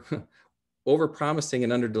were over promising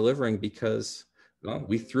and under delivering because, well,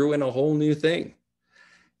 we threw in a whole new thing.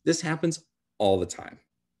 This happens all the time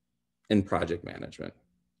in project management.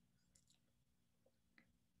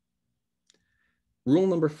 Rule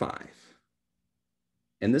number 5,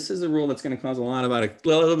 and this is a rule that's going to cause a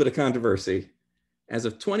little bit of controversy. As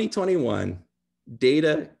of 2021,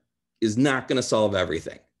 data is not going to solve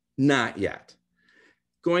everything. Not yet.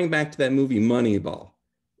 Going back to that movie Moneyball,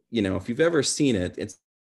 you know, if you've ever seen it, it's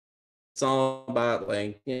all about,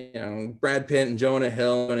 like, you know, Brad Pitt and Jonah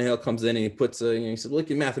Hill. Jonah Hill comes in and he puts he said, look,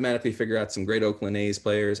 you mathematically figure out some great Oakland A's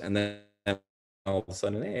players, and then all of a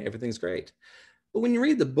sudden, hey, everything's great. But when you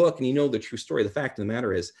read the book and you know the true story, the fact of the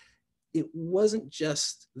matter is, it wasn't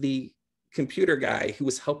just the computer guy who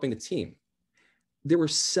was helping the team. There were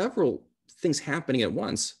several things happening at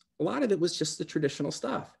once. A lot of it was just the traditional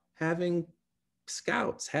stuff, having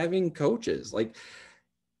scouts, having coaches, like,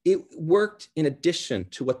 it worked in addition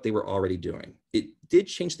to what they were already doing. It did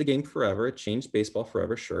change the game forever. It changed baseball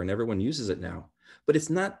forever, sure, and everyone uses it now. But it's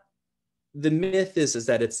not, the myth is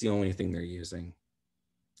that it's the only thing they're using.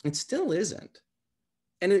 It still isn't.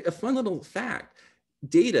 And a fun little fact,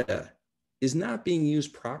 data is not being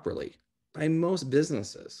used properly by most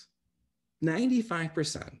businesses.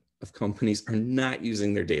 95% of companies are not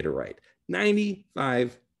using their data right.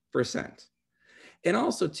 95%. And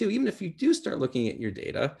also, too, even if you do start looking at your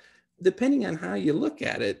data, depending on how you look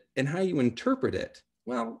at it and how you interpret it,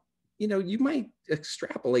 well, you know, you might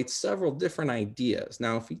extrapolate several different ideas.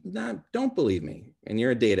 Now, if you don't believe me, and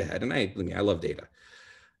you're a data head, and I love data,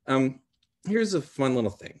 here's a fun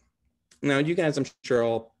little thing. Now, you guys, I'm sure,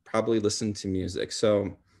 all probably listen to music.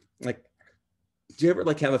 So, like, do you ever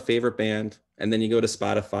have a favorite band, and then you go to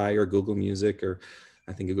Spotify or Google Music, or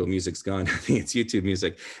I think Google Music's gone, I think it's YouTube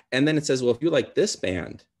Music, and then it says, well, if you like this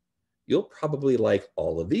band, you'll probably like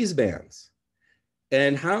all of these bands.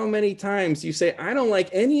 And how many times you say, I don't like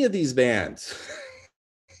any of these bands?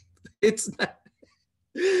 It's not,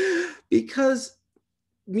 because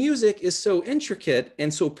music is so intricate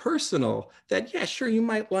and so personal that, yeah, sure, you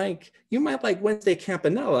might like Wednesday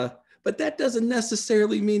Campanella, but that doesn't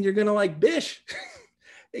necessarily mean you're going to like Bish.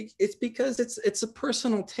 It's because it's a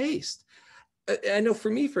personal taste. I know for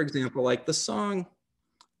me, for example, like the song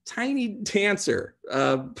Tiny Dancer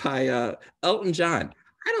by Elton John.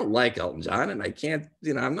 I don't like Elton John, and I can't,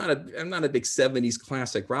 I'm not a big 70s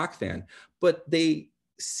classic rock fan, but they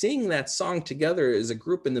sing that song together as a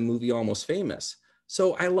group in the movie Almost Famous.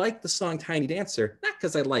 So I like the song Tiny Dancer, not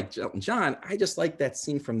because I like Elton John, I just like that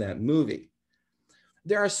scene from that movie.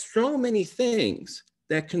 There are so many things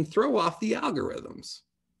that can throw off the algorithms,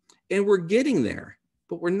 and we're getting there,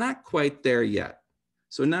 but we're not quite there yet.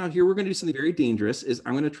 So now here we're going to do something very dangerous. Is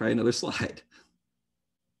I'm going to try another slide.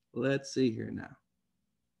 Let's see here now.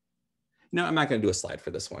 No, I'm not going to do a slide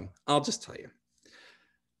for this one. I'll just tell you.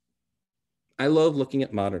 I love looking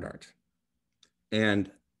at modern art.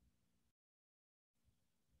 And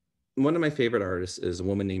one of my favorite artists is a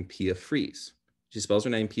woman named Pia Fries. She spells her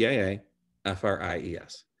name P-I-A-F-R-I-E-S.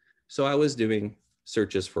 So I was doing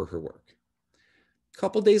searches for her work. A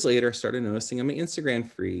couple days later, I started noticing on my Instagram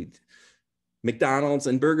feed McDonald's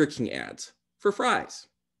and Burger King ads for fries.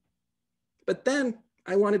 But then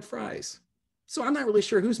I wanted fries. So I'm not really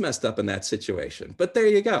sure who's messed up in that situation, but there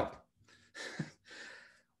you go.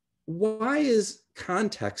 Why is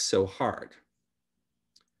context so hard?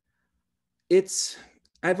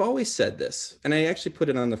 I've always said this, and I actually put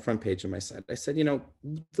it on the front page of my site. I said,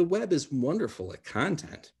 the web is wonderful at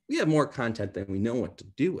content. We have more content than we know what to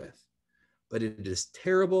do with, but it is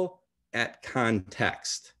terrible at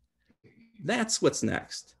context. That's what's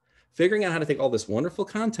next. Figuring out how to take all this wonderful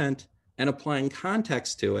content and applying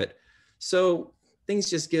context to it so things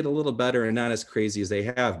just get a little better and not as crazy as they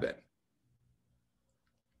have been.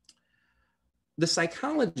 The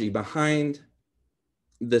psychology behind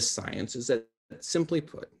this science is that, simply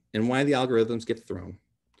put, and why the algorithms get thrown,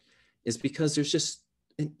 is because there's just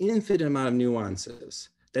an infinite amount of nuances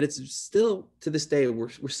that it's still, to this day,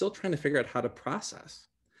 we're still trying to figure out how to process.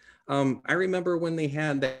 I remember when they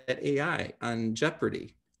had that AI on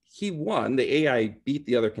Jeopardy. He won, the AI beat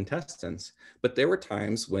the other contestants, but there were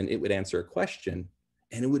times when it would answer a question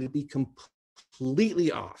and it would be completely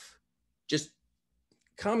off, just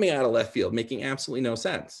coming out of left field, making absolutely no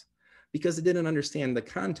sense because it didn't understand the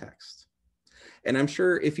context. And I'm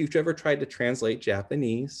sure if you've ever tried to translate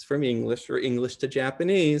Japanese from English or English to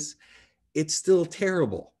Japanese, it's still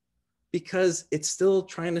terrible because it's still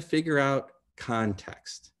trying to figure out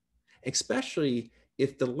context, especially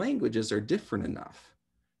if the languages are different enough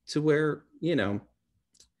to where,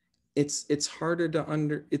 it's harder to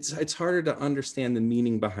understand the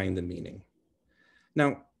meaning behind the meaning.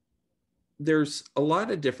 Now, there's a lot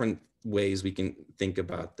of different ways we can think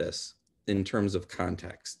about this in terms of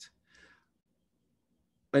context.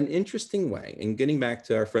 An interesting way, and getting back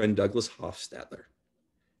to our friend Douglas Hofstadter,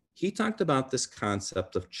 he talked about this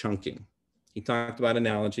concept of chunking. He talked about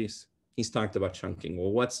analogies. He's talked about chunking.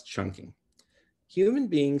 Well, what's chunking? Human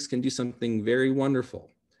beings can do something very wonderful,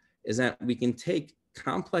 is that we can take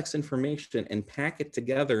complex information and pack it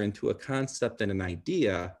together into a concept and an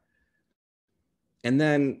idea, and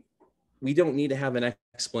then we don't need to have an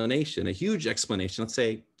explanation, a huge explanation. Let's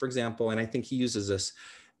say, for example, and I think he uses this,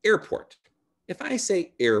 airport. If I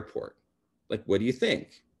say airport, like, what do you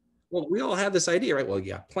think? Well, we all have this idea, right? Well,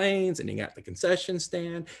 you got planes and you got the concession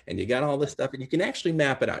stand and you got all this stuff and you can actually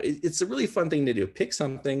map it out. It's a really fun thing to do. Pick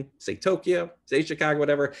something, say Tokyo, say Chicago,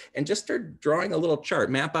 whatever, and just start drawing a little chart,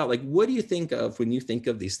 map out, like, what do you think of when you think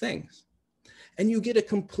of these things? And you get a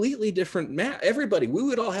completely different map. Everybody, we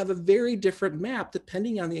would all have a very different map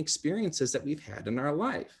depending on the experiences that we've had in our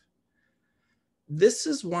life. This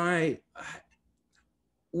is why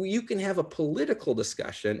you can have a political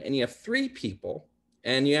discussion and you have three people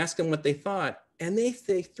and you ask them what they thought and they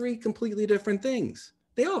say three completely different things.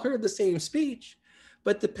 They all heard the same speech,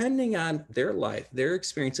 but depending on their life, their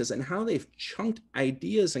experiences, and how they've chunked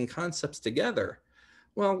ideas and concepts together,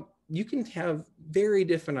 well, you can have very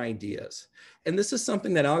different ideas. And this is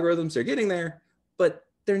something that algorithms are getting there, but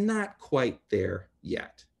they're not quite there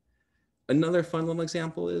yet. Another fun little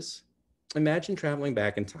example is, imagine traveling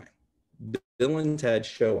back in time. Bill and Ted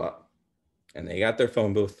show up and they got their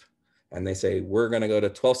phone booth and they say, we're going to go to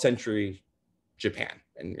 12th century Japan.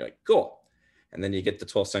 And you're like, cool. And then you get to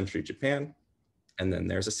 12th century Japan and then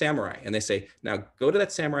there's a samurai and they say, now go to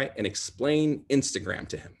that samurai and explain Instagram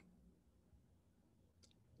to him.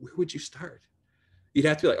 Where would you start? You'd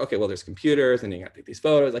have to be like, okay, well, there's computers and you got to take these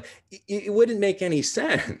photos. Like, it wouldn't make any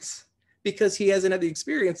sense because he hasn't had the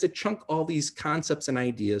experience to chunk all these concepts and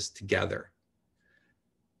ideas together.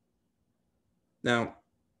 Now,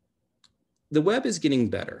 the web is getting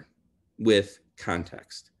better with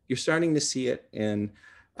context. You're starting to see it in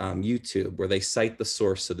YouTube where they cite the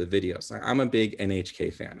source of the videos. I'm a big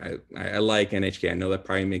NHK fan. I like NHK. I know that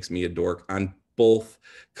probably makes me a dork on both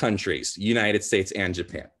countries, United States and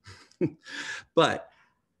Japan. But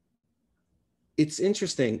it's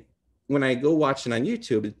interesting. When I go watch it on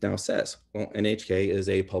YouTube, it now says, well, NHK is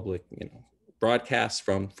a public, broadcast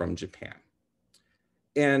from Japan.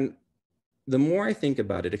 And the more I think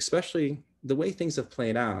about it, especially the way things have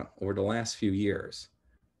played out over the last few years,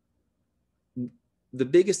 the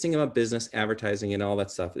biggest thing about business, advertising, and all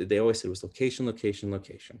that stuff, they always said was location, location,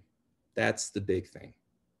 location. That's the big thing.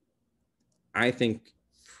 I think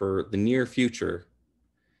for the near future,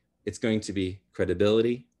 it's going to be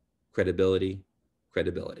credibility, credibility,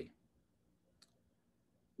 credibility.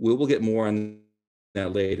 We will get more on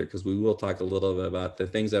that later because we will talk a little bit about the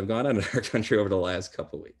things that have gone on in our country over the last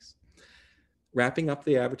couple of weeks. Wrapping up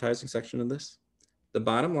the advertising section of this, the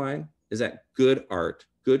bottom line is that good art,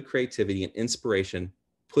 good creativity, and inspiration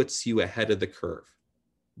puts you ahead of the curve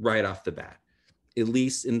right off the bat. At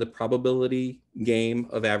least in the probability game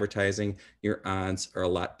of advertising, your odds are a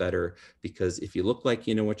lot better because if you look like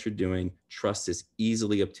you know what you're doing, trust is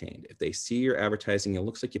easily obtained. If they see your advertising, it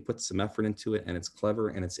looks like you put some effort into it and it's clever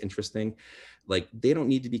and it's interesting, like they don't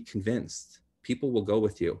need to be convinced. People will go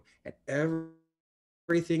with you, and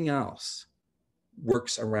everything else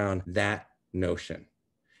works around that notion.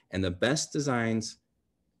 And the best designs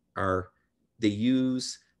they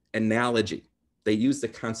use analogy. They use the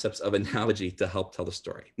concepts of analogy to help tell the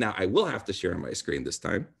story. Now, I will have to share my screen this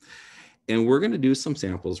time. And we're going to do some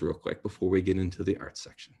samples real quick before we get into the art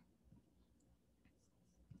section.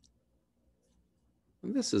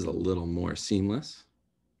 And this is a little more seamless.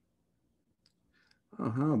 Oh,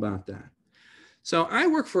 how about that? So I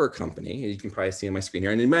work for a company, you can probably see on my screen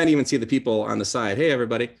here, and you might even see the people on the side. Hey,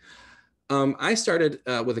 everybody. I started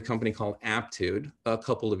with a company called Aptitude a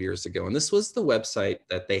couple of years ago, and this was the website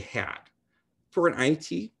that they had. For an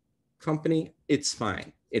IT company, it's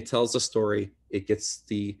fine. It tells a story. It gets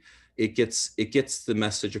the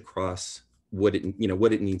message across what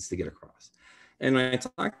it needs to get across. And when I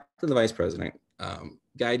talked to the vice president,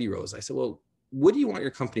 Guy D. Rose, I said, well, what do you want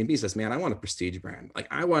your company to be? He says, man, I want a prestige brand. Like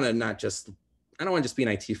I don't want to just be an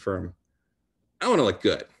IT firm. I want to look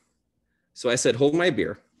good. So I said, hold my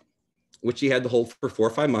beer, which he had to hold for 4 or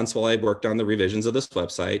 5 months while I worked on the revisions of this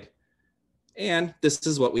website. And this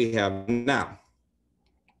is what we have now.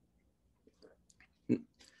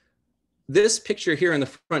 This picture here in the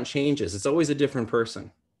front changes. It's always a different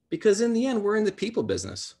person because in the end, we're in the people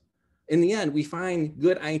business. In the end, we find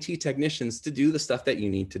good IT technicians to do the stuff that you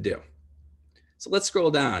need to do. So let's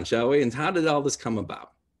scroll down, shall we? And how did all this come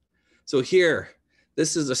about? So here,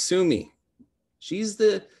 this is Asumi. She's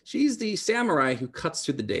the samurai who cuts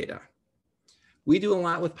through the data. We do a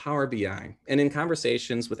lot with Power BI, and in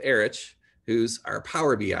conversations with Erich, who's our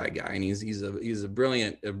Power BI guy, and he's a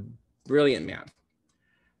brilliant man.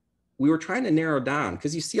 We were trying to narrow down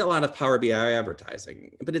because you see a lot of Power BI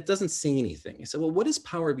advertising, but it doesn't say anything. I said, well, what does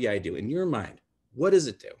Power BI do in your mind? What does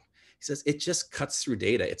it do? He says, it just cuts through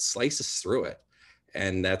data. It slices through it.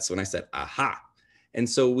 And that's when I said, aha. And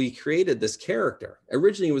so we created this character.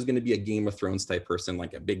 Originally, it was going to be a Game of Thrones type person,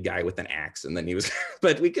 like a big guy with an axe. And then he was,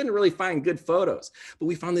 but we couldn't really find good photos. But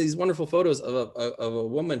we found these wonderful photos of a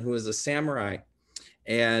woman who is a samurai.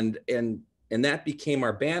 And that became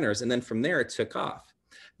our banners. And then from there, it took off.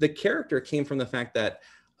 The character came from the fact that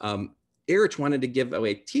Erich wanted to give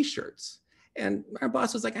away t-shirts. And our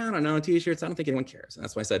boss was like, I don't know, t-shirts, I don't think anyone cares. And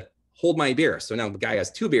that's why I said, hold my beer. So now the guy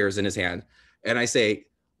has 2 beers in his hand. And I say,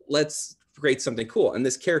 let's create something cool. And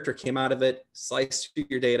this character came out of it, sliced through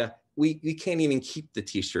your data. We can't even keep the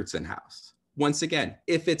t-shirts in-house. Once again,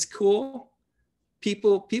 if it's cool,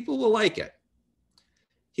 people will like it.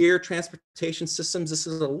 Here, transportation systems, this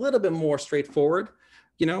is a little bit more straightforward.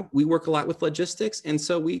 We work a lot with logistics. And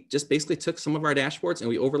so we just basically took some of our dashboards and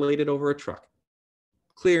we overlaid it over a truck.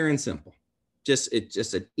 Clear and simple. Just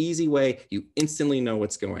an easy way. You instantly know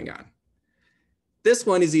what's going on. This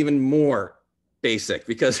one is even more basic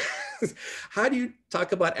because how do you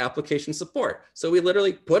talk about application support? So we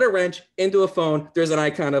literally put a wrench into a phone. There's an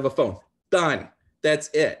icon of a phone. Done. That's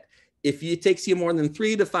it. If it takes you more than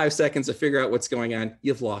 3 to 5 seconds to figure out what's going on,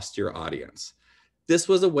 you've lost your audience. This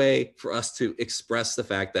was a way for us to express the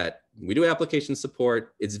fact that we do application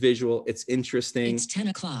support. It's visual. It's interesting. It's 10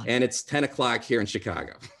 o'clock. And it's 10 o'clock here in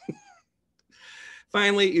Chicago.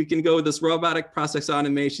 Finally, you can go with this robotic process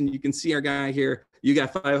automation. You can see our guy here. You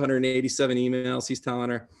got 587 emails, he's telling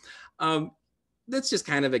her. That's just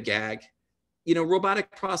kind of a gag.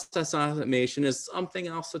 Robotic process automation is something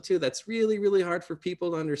also too that's really, really hard for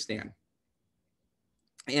people to understand.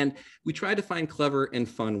 And we try to find clever and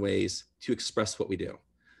fun ways to express what we do.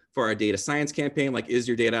 For our data science campaign, like, is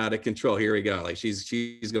your data out of control? Here we go. Like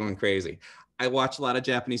she's going crazy. I watch a lot of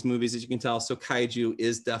Japanese movies, as you can tell, so kaiju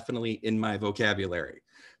is definitely in my vocabulary.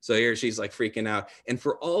 So here she's like freaking out. And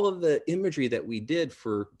for all of the imagery that we did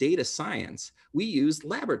for data science, we used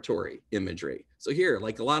laboratory imagery. So here,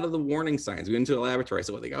 like a lot of the warning signs, we went into a laboratory.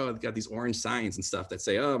 So like, oh, I've got these orange signs and stuff that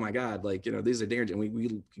say, oh my God, like, you know, these are dangerous. And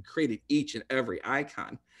we created each and every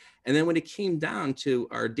icon. And then when it came down to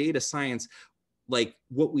our data science, like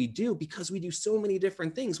what we do, because we do so many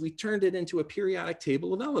different things, we turned it into a periodic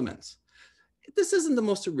table of elements. This isn't the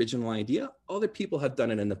most original idea. Other people have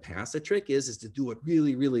done it in the past. The trick is to do it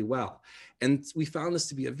really, really well. And we found this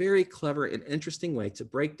to be a very clever and interesting way to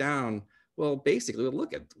break down, well, basically,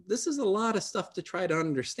 look at, this is a lot of stuff to try to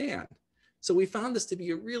understand. So we found this to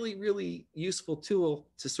be a really, really useful tool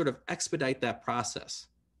to sort of expedite that process,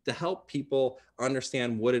 to help people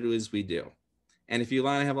understand what it is we do. And if you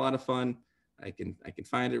want to have a lot of fun, I can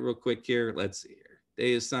find it real quick here. Let's see here.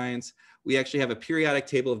 Data science. We actually have a periodic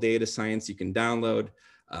table of data science you can download,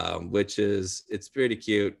 which is, it's pretty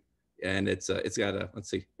cute. And it's got a, let's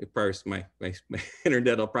see, first my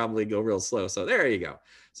internet will probably go real slow. So there you go.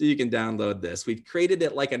 So you can download this. We created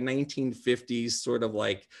it like a 1950s sort of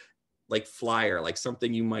like flyer, like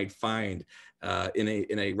something you might find in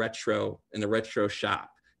a retro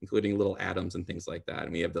shop, including little atoms and things like that.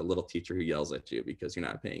 And we have the little teacher who yells at you because you're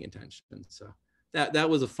not paying attention. So that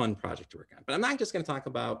was a fun project to work on. But I'm not just going to talk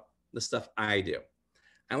about the stuff I do.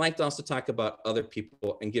 I like to also talk about other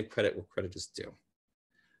people and give credit where credit is due.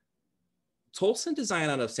 Tolson Design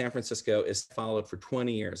out of San Francisco is followed for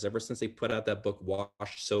 20 years, ever since they put out that book,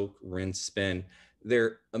 Wash, Soak, Rinse, Spin.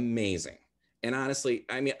 They're amazing. And honestly,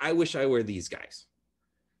 I mean, I wish I were these guys.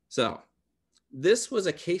 So this was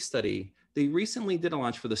a case study. They recently did a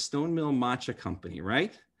launch for the Stone Mill Matcha Company,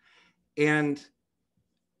 right? And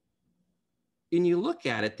you look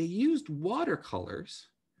at it, they used watercolors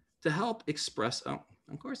to help express, oh,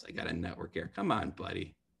 of course I got a network here. Come on,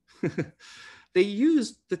 buddy. They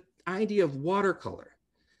used the idea of watercolor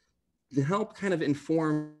to help kind of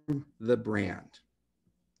inform the brand.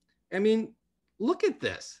 I mean, look at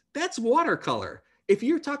this. That's watercolor. If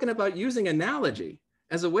you're talking about using analogy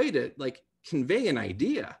as a way to like convey an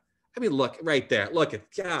idea, I mean, look right there. Look at,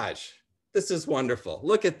 gosh, this is wonderful.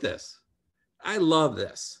 Look at this. I love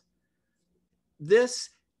this.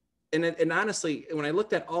 And honestly, when I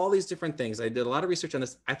looked at all these different things, I did a lot of research on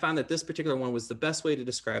this. I found that this particular one was the best way to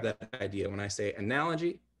describe that idea. When I say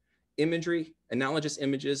analogy, imagery, analogous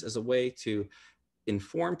images as a way to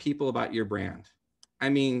inform people about your brand. I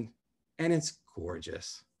mean, and it's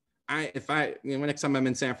gorgeous. Next time I'm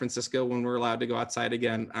in San Francisco, when we're allowed to go outside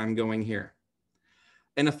again, I'm going here.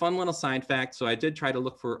 And a fun little side fact. So I did try to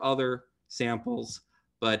look for other samples,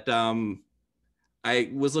 but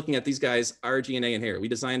I was looking at these guys, RG&A and here. We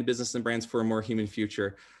designed business and brands for a more human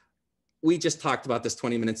future. We just talked about this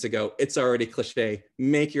 20 minutes ago. It's already cliche.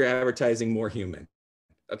 Make your advertising more human.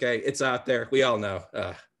 Okay, it's out there. We all know.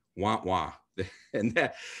 Wah wah. And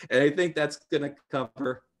I think that's gonna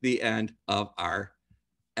cover the end of our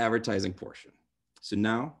advertising portion. So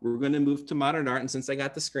now we're gonna move to modern art. And since I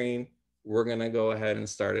got the screen, we're gonna go ahead and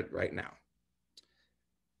start it right now.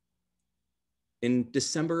 In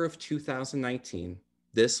December of 2019,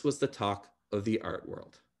 this was the talk of the art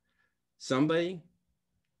world. Somebody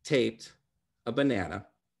taped a banana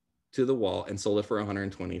to the wall and sold it for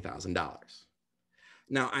 $120,000.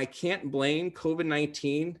 Now, I can't blame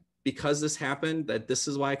COVID-19 because this happened, that this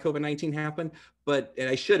is why COVID-19 happened, and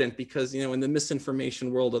I shouldn't, because, you know, in the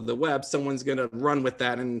misinformation world of the web, someone's gonna run with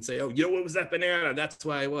that and say, oh, you know, what was that banana? That's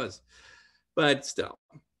why it was. But still,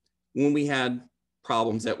 when we had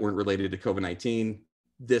problems that weren't related to COVID-19,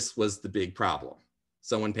 this was the big problem.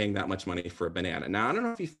 Someone paying that much money for a banana. Now, I don't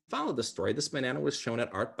know if you followed the story. This banana was shown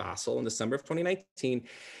at Art Basel in December of 2019,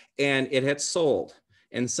 and it had sold.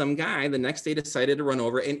 And some guy the next day decided to run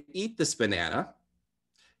over and eat this banana.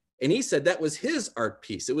 And he said that was his art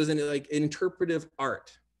piece. It was like interpretive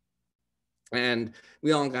art. And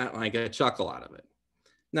we all got like a chuckle out of it.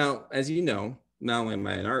 Now, as you know, not only am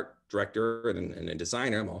I an art director and a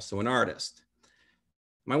designer, I'm also an artist.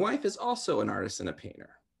 My wife is also an artist and a painter.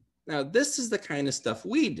 Now, this is the kind of stuff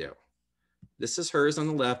we do. This is hers on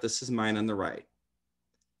the left, this is mine on the right.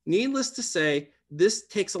 Needless to say, this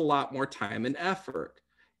takes a lot more time and effort.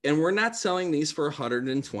 And we're not selling these for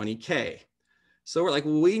 $120K. So we're like,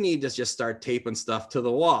 well, we need to just start taping stuff to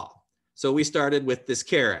the wall. So we started with this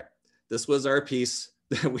carrot. This was our piece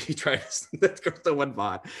that we tried, that someone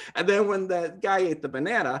bought. And then when the guy ate the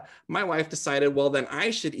banana, my wife decided, well, then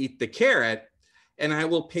I should eat the carrot and I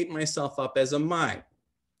will paint myself up as a mime.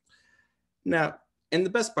 Now, and the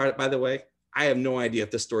best part, by the way, I have no idea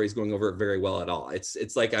if this story is going over very well at all.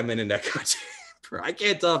 It's like I'm in an echo chamber. I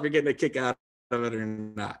can't tell if you're getting a kick out of it or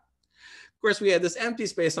not. course, we had this empty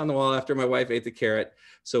space on the wall after my wife ate the carrot.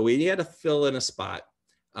 So we had to fill in a spot.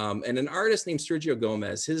 And an artist named Sergio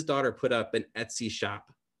Gomez, his daughter put up an Etsy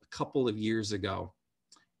shop a couple of years ago.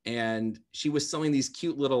 And she was selling these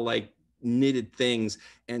cute little like knitted things.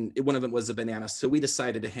 And one of them was a banana. So we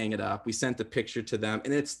decided to hang it up. We sent the picture to them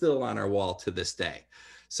and it's still on our wall to this day.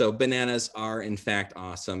 So bananas are in fact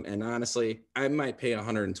awesome. And honestly, I might pay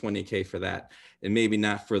 120K for that and maybe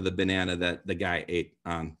not for the banana that the guy ate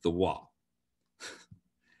on the wall.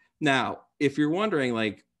 Now, if you're wondering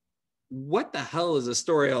like, what the hell is the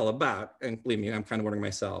story all about? And believe me, I'm kind of wondering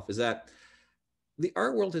myself, is that the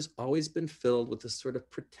art world has always been filled with this sort of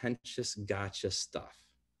pretentious gotcha stuff.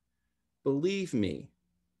 Believe me,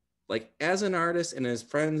 like as an artist and as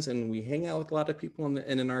friends, and we hang out with a lot of people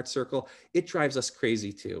in an art circle, it drives us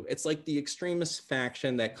crazy too. It's like the extremist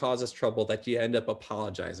faction that causes trouble that you end up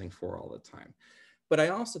apologizing for all the time. But I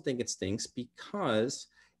also think it stinks because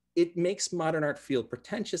it makes modern art feel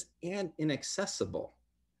pretentious and inaccessible.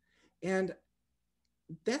 And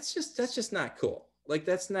that's just not cool. Like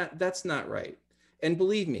that's not right. And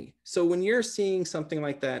believe me, so when you're seeing something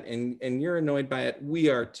like that and you're annoyed by it, we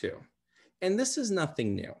are too. And this is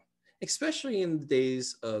nothing new, especially in the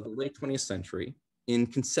days of the late 20th century in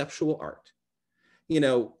conceptual art. You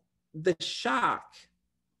know, the shock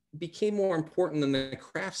became more important than the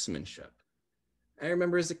craftsmanship. I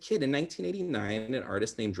remember as a kid in 1989, an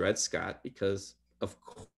artist named Dred Scott, because of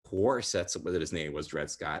course that's what his name was, Dred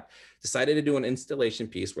Scott, decided to do an installation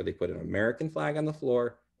piece where they put an American flag on the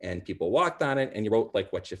floor and people walked on it and you wrote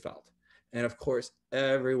like what you felt. And of course,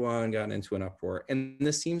 everyone got into an uproar. And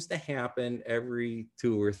this seems to happen every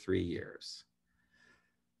 2 or 3 years.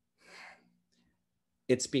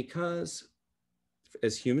 It's because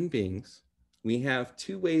as human beings, we have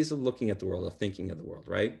two ways of looking at the world, of thinking of the world,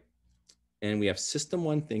 right? And we have system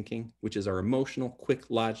one thinking, which is our emotional, quick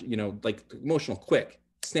logic, you know, like emotional, quick,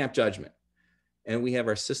 snap judgment. And we have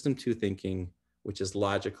our system two thinking, which is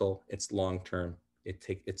logical, it's long-term,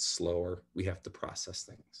 it's slower, we have to process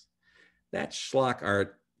things. That schlock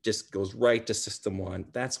art just goes right to system one.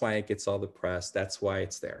 That's why it gets all the press. That's why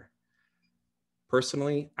it's there.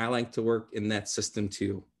 Personally, I like to work in that system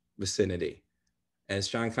two vicinity. As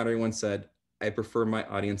Sean Connery once said, I prefer my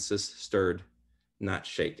audiences stirred, not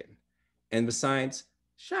shaken. And besides,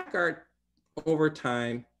 shock art over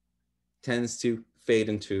time tends to fade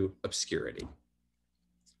into obscurity.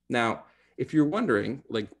 Now, if you're wondering,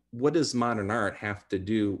 like, what does modern art have to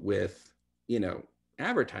do with, you know,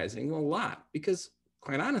 advertising? Well, a lot, because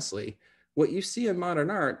quite honestly, what you see in modern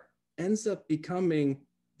art ends up becoming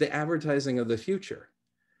the advertising of the future.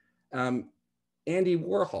 Andy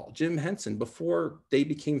Warhol, Jim Henson, before they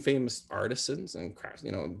became famous artisans and crafts,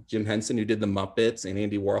 you know, Jim Henson who did the Muppets and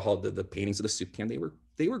Andy Warhol did the paintings of the soup can,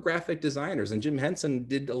 they were graphic designers, and Jim Henson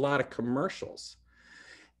did a lot of commercials.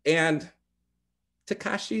 And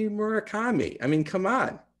Takashi Murakami, I mean, come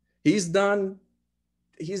on, he's done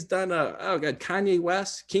oh god, Kanye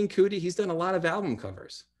West, King Kuti, he's done a lot of album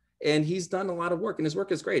covers. And he's done a lot of work, and his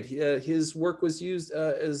work is great. His work was used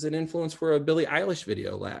as an influence for a Billie Eilish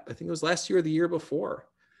video. I think it was last year or the year before.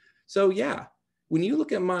 So yeah, when you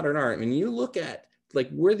look at modern art, when you look at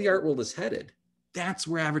like where the art world is headed, that's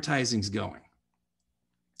where advertising's going.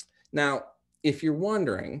 Now, if you're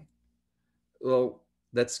wondering, well,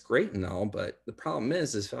 that's great and all, but the problem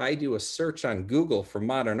is if I do a search on Google for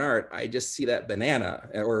modern art, I just see that banana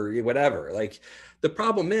or whatever. Like the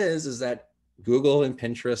problem is that Google and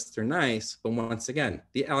Pinterest are nice, but once again,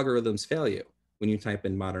 the algorithms fail you. When you type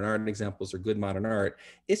in modern art examples or good modern art,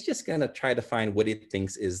 it's just gonna try to find what it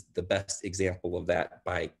thinks is the best example of that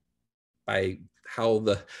by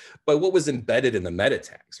what was embedded in the meta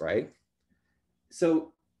tags, right?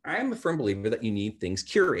 So I'm a firm believer that you need things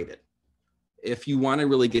curated if you want to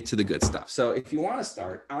really get to the good stuff. So if you want to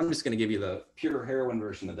start, I'm just going to give you the pure heroin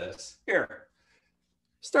version of this. Here,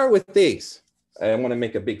 start with these. I want to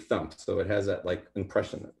make a big thump so it has that like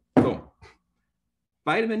impression. Boom.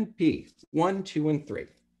 Vitamin P, 1, 2, and 3.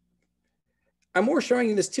 I'm more showing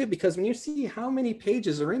you this too because when you see how many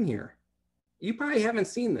pages are in here, you probably haven't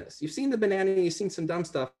seen this. You've seen the banana, you've seen some dumb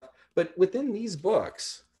stuff, but within these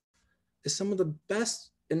books is some of the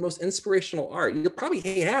best and most inspirational art. You'll probably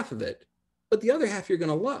hate half of it, but the other half you're going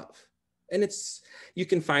to love. And you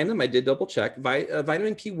can find them. I did double check.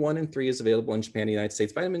 Vitamin P1 and 3 is available in Japan and the United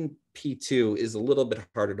States. Vitamin P2 is a little bit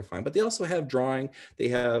harder to find, but they also have drawing. They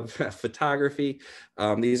have photography.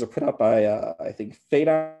 These are put up by, I think,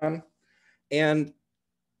 Phaedon. And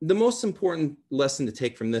the most important lesson to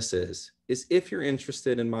take from this is if you're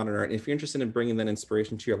interested in modern art, if you're interested in bringing that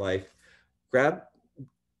inspiration to your life,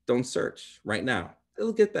 don't search right now.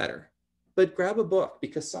 It'll get better. but grab a book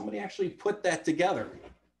because somebody actually put that together.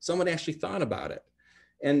 Somebody actually thought about it.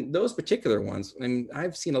 And those particular ones, I mean,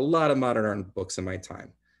 I've seen a lot of modern art books in my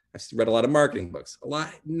time. I've read a lot of marketing books.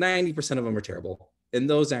 90% of them are terrible. And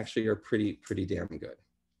those actually are pretty damn good.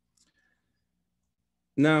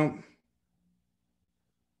 Now,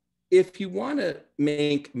 if you want to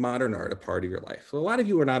make modern art a part of your life, a lot of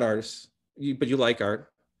you are not artists, but you like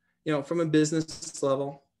art. You know, from a business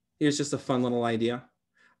level, here's just a fun little idea.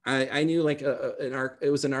 I knew like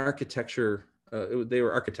it was an architecture, they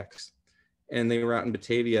were architects and they were out in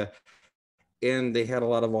Batavia and they had a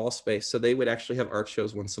lot of wall space. So they would actually have art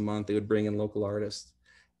shows once a month. They would bring in local artists.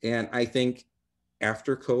 And I think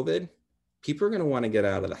after COVID, people are going to want to get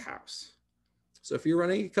out of the house. So if you're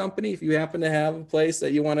running a company, if you happen to have a place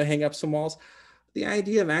that you want to hang up some walls, the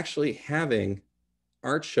idea of actually having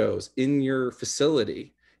art shows in your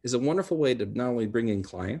facility is a wonderful way to not only bring in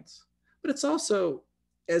clients, but it's also,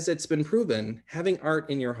 as it's been proven, having art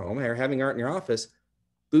in your home or having art in your office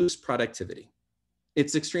boosts productivity.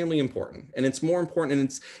 It's extremely important, and it's more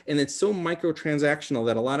important, and it's so microtransactional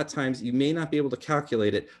that a lot of times you may not be able to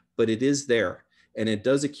calculate it, but it is there, and it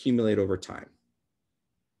does accumulate over time.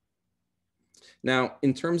 Now,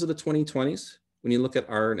 in terms of the 2020s, when you look at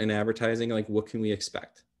art and advertising, like what can we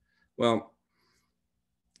expect? Well,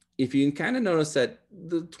 if you can kind of notice that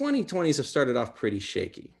the 2020s have started off pretty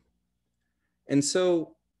shaky. And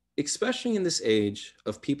so, especially in this age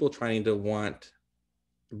of people trying to want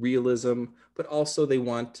realism, but also they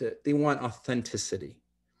want authenticity.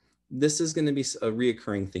 This is going to be a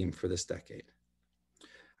reoccurring theme for this decade.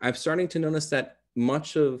 I'm starting to notice that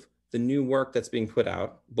much of the new work that's being put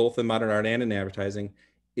out, both in modern art and in advertising,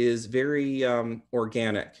 is very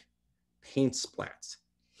organic, paint splats,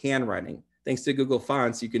 handwriting. Thanks to Google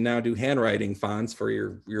Fonts, you can now do handwriting fonts for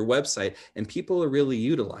your website, and people are really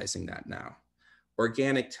utilizing that now.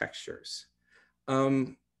 Organic textures.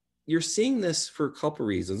 You're seeing this for a couple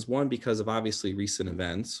reasons. One, because of obviously recent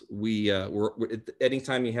events.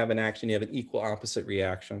 Anytime you have an action, you have an equal opposite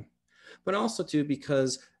reaction. But also too,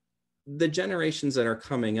 because the generations that are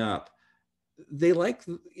coming up,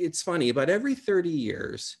 it's funny, about every 30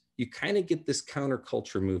 years, you kind of get this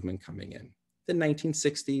counterculture movement coming in. The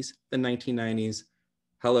 1960s, the 1990s,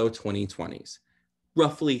 hello 2020s,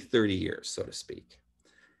 roughly 30 years, so to speak.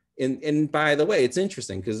 And by the way, it's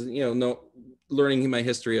interesting because, learning my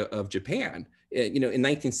history of Japan, in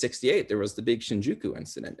 1968, there was the big Shinjuku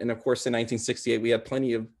incident. And of course, in 1968, we had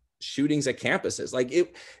plenty of shootings at campuses. Like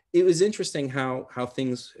it was interesting how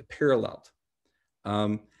things paralleled.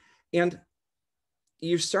 And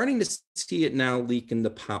you're starting to see it now leak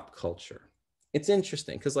into pop culture. It's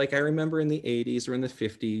interesting because like I remember in the 80s or in the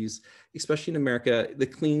 50s, especially in America, the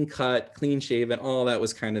clean cut, clean shaven, all that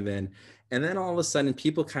was kind of in. And then all of a sudden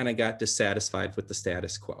people kind of got dissatisfied with the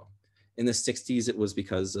status quo. In the 60s, it was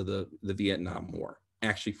because of the Vietnam War.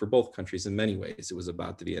 Actually, for both countries, in many ways, it was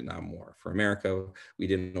about the Vietnam War. For America, we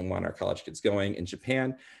didn't want our college kids going. In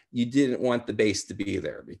Japan, you didn't want the base to be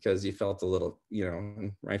there because you felt a little,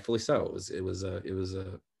 and rightfully so. It was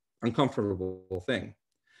a uncomfortable thing.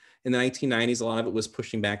 In the 1990s, a lot of it was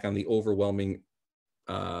pushing back on the overwhelming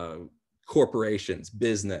corporations,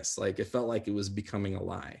 business. Like it felt like it was becoming a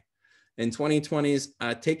lie. In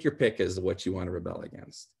 2020s, take your pick as what you want to rebel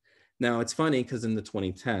against. Now, it's funny because in the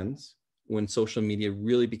 2010s, when social media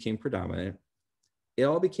really became predominant, it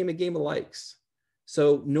all became a game of likes.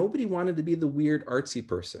 So nobody wanted to be the weird artsy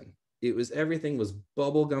person. Everything was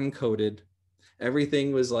bubblegum coated.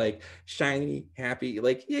 Everything was like shiny, happy.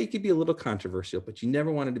 Like, yeah, you could be a little controversial, but you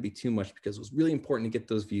never wanted to be too much because it was really important to get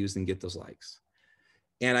those views and get those likes.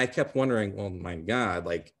 And I kept wondering, well, my God,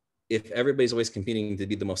 like if everybody's always competing to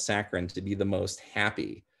be the most saccharine, to be the most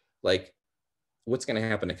happy, like what's going to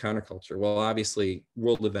happen to counterculture? Well, obviously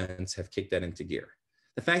world events have kicked that into gear.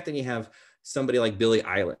 The fact that you have somebody like Billie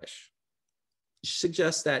Eilish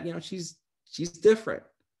suggests that, she's different,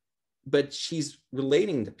 but she's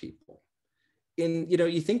relating to people. And,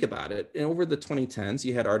 you think about it, and over the 2010s,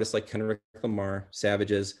 you had artists like Kendrick Lamar,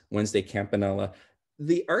 Savages, Wednesday Campanella.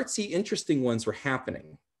 The artsy, interesting ones were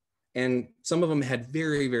happening. And some of them had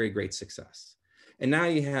very, very great success. And now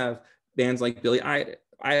you have bands like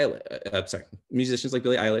musicians like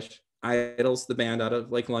Billie Eilish, Idols, the band out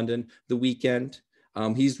of like London, The Weeknd.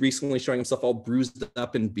 He's recently showing himself all bruised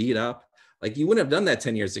up and beat up. Like you wouldn't have done that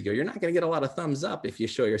 10 years ago. You're not going to get a lot of thumbs up if you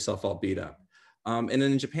show yourself all beat up. And then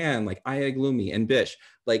in Japan, like Aya Gloomy and Bish,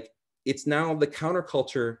 like it's now the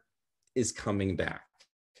counterculture is coming back.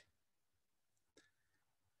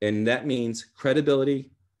 And that means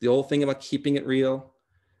credibility, the whole thing about keeping it real.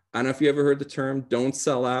 I don't know if you ever heard the term, don't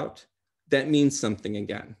sell out. That means something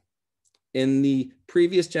again. In the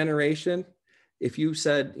previous generation, if you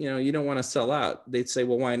said, you don't want to sell out, they'd say,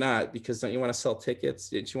 well, why not? Because don't you want to sell tickets?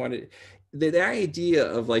 Did you want to? The idea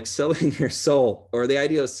of like selling your soul, or the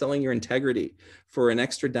idea of selling your integrity for an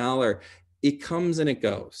extra dollar, it comes and it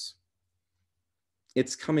goes.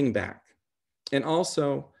 It's coming back. And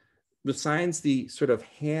also, besides the sort of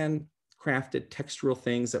handcrafted textural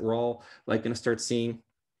things that we're all like going to start seeing,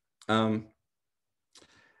 you're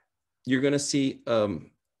going to see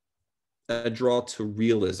a draw to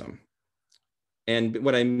realism. And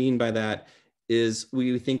what I mean by that is,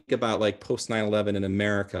 we think about like post 9/11 in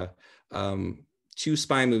America. 2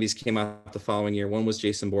 spy movies came out the following year. One was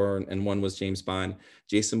Jason Bourne and one was James Bond.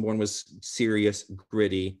 Jason Bourne was serious,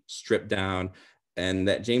 gritty, stripped down. And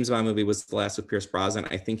that James Bond movie was the last with Pierce Brosnan.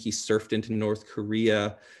 I think he surfed into North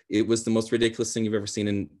Korea. It was the most ridiculous thing you've ever seen,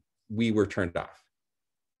 and we were turned off.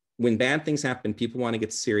 When bad things happen, people want to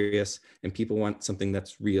get serious, and people want something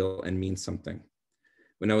that's real and means something.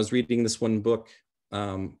 When I was reading this one book,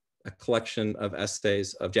 a collection of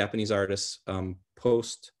essays of Japanese artists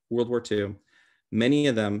post World War II, many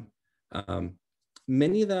of them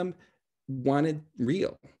wanted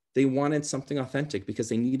real. They wanted something authentic because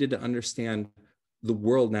they needed to understand the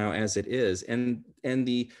world now as it is, and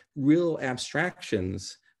the real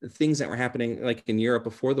abstractions, the things that were happening like in Europe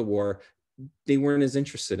before the war, they weren't as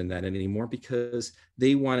interested in that anymore, because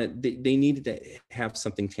they needed to have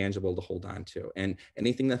something tangible to hold on to, and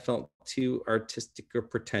anything that felt too artistic or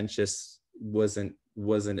pretentious wasn't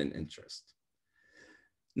an interest.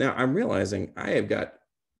 Now I'm realizing I have got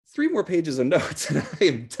 3 more pages of notes and I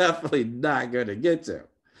am definitely not going to get to.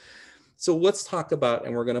 So let's talk about,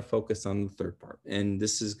 and we're going to focus on the third part, and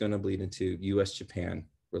this is going to bleed into U.S.-Japan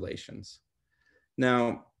relations.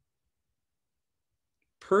 Now,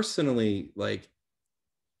 personally, like,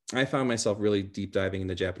 I found myself really deep diving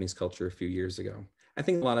into Japanese culture a few years ago. I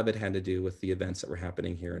think a lot of it had to do with the events that were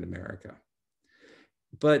happening here in America.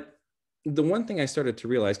 But the one thing I started to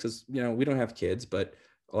realize, because, we don't have kids, but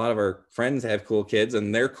a lot of our friends have cool kids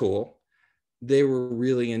and they're cool, they were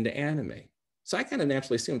really into anime. So I kind of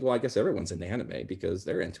naturally assumed, well, I guess everyone's into anime because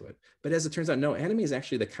they're into it. But as it turns out, no, anime is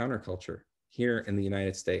actually the counterculture here in the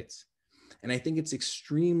United States. And I think it's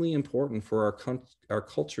extremely important for our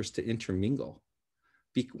cultures to intermingle.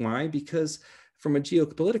 Why? Because from a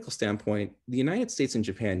geopolitical standpoint, the United States and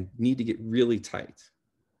Japan need to get really tight.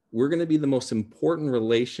 We're going to be the most important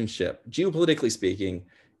relationship, geopolitically speaking,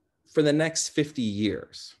 for the next 50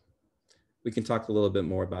 years. We can talk a little bit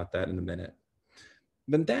more about that in a minute.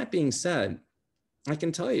 But that being said, I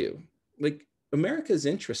can tell you, like, America is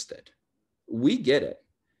interested. We get it.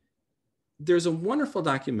 There's a wonderful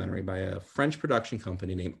documentary by a French production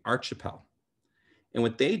company named Archipel. And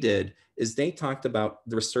what they did is they talked about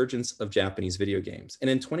the resurgence of Japanese video games. And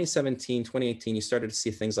in 2017, 2018, you started to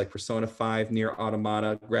see things like Persona 5, Nier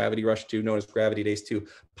Automata, Gravity Rush 2, known as Gravity Days 2,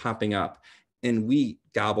 popping up. And we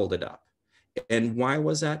gobbled it up. And why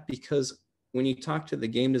was that? Because when you talk to the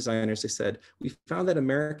game designers, they said, we found that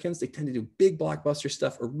Americans, they tend to do big blockbuster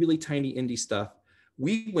stuff or really tiny indie stuff.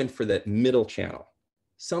 We went for that middle channel,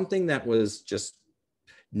 something that was just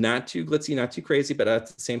not too glitzy, not too crazy, but at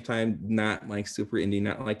the same time, not like super indie,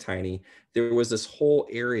 not like tiny. There was this whole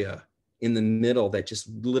area in the middle that just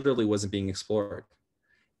literally wasn't being explored.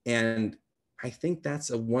 And I think that's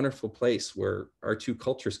a wonderful place where our two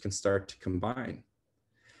cultures can start to combine.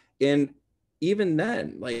 And even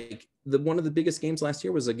then, like, one of the biggest games last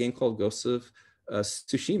year was a game called Ghosts of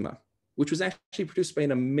Tsushima, which was actually produced by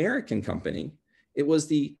an American company. It was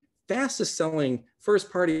the fastest selling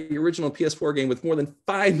first party original PS4 game with more than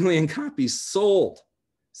 5 million copies sold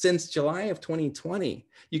since July of 2020.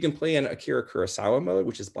 You can play in Akira Kurosawa mode,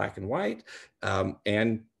 which is black and white,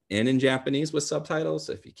 and in Japanese with subtitles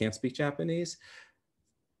if you can't speak Japanese.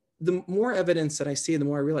 The more evidence that I see, the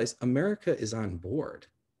more I realize America is on board.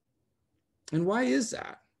 And why is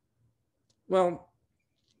that? Well,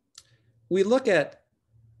 we look at,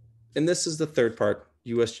 and this is the third part,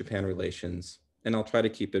 U.S.-Japan relations, and I'll try to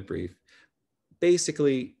keep it brief.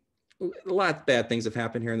 Basically, a lot of bad things have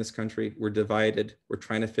happened here in this country. We're divided. We're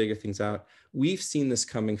trying to figure things out. We've seen this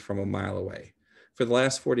coming from a mile away. For the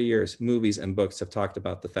last 40 years, movies and books have talked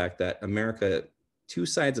about the fact that America, 2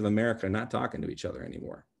 sides of America, are not talking to each other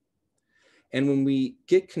anymore. And when we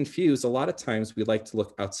get confused, a lot of times we like to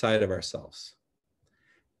look outside of ourselves.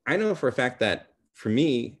 I know for a fact that for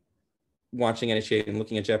me, watching NHK and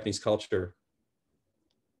looking at Japanese culture,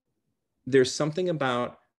 there's something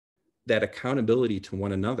about that accountability to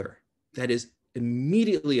one another that is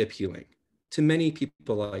immediately appealing to many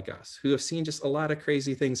people like us who have seen just a lot of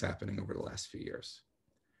crazy things happening over the last few years.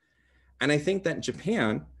 And I think that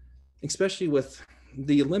Japan, especially with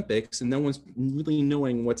the Olympics and no one's really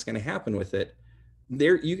knowing what's going to happen with it,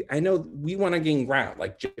 I know we want to gain ground.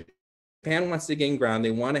 Like Japan wants to gain ground.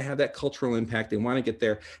 They want to have that cultural impact. They want to get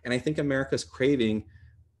there. And I think America's craving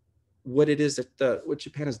what it is that what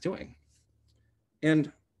Japan is doing.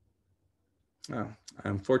 And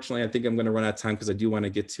unfortunately, I think I'm going to run out of time because I do want to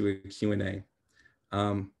get to a Q&A.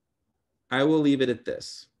 I will leave it at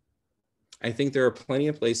this. I think there are plenty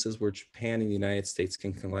of places where Japan and the United States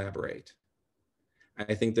can collaborate.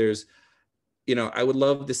 I think there's, I would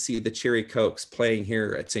love to see the Cherry Cokes playing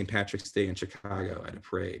here at St. Patrick's Day in Chicago at a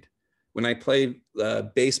parade. When I play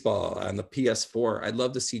baseball on the PS4, I'd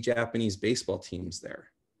love to see Japanese baseball teams there.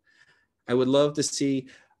 I would love to see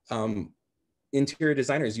interior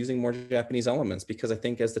designers using more Japanese elements, because I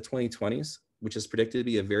think as the 2020s, which is predicted to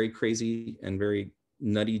be a very crazy and very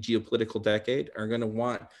nutty geopolitical decade, are going to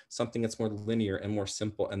want something that's more linear and more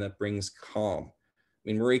simple and that brings calm. I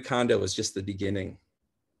mean, Marie Kondo is just the beginning.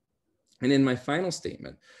 And in my final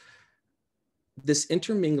statement, this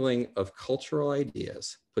intermingling of cultural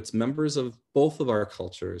ideas puts members of both of our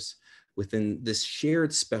cultures within this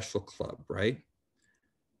shared special club, right?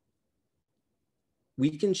 We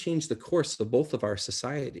can change the course of both of our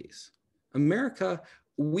societies. America,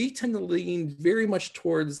 we tend to lean very much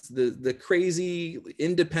towards the crazy,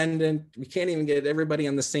 independent, we can't even get everybody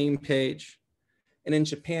on the same page. And in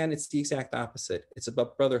Japan, it's the exact opposite. It's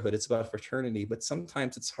about brotherhood, it's about fraternity, but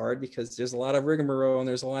sometimes it's hard because there's a lot of rigmarole and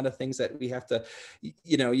there's a lot of things that we have to,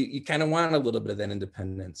 you kind of want a little bit of that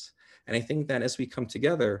independence. And I think that as we come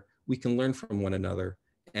together, we can learn from one another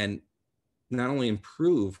and not only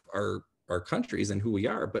improve our countries and who we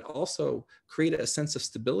are, but also create a sense of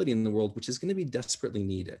stability in the world, which is going to be desperately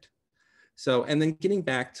needed. So, and then getting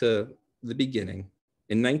back to the beginning,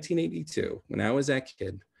 in 1982, when I was that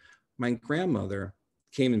kid, my grandmother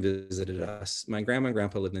came and visited us. My grandma and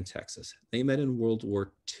grandpa lived in Texas. They met in World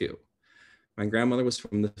War II. My grandmother was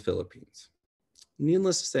from the Philippines.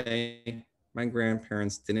 Needless to say, my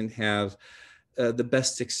grandparents didn't have the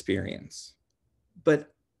best experience.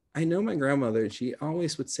 But I know my grandmother, she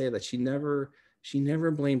always would say that she never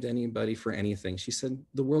blamed anybody for anything. She said,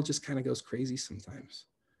 the world just kind of goes crazy sometimes.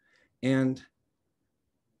 And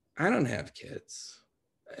I don't have kids.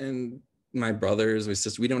 And my brothers, my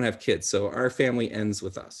sisters, we don't have kids. So our family ends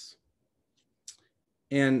with us.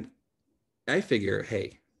 And I figure,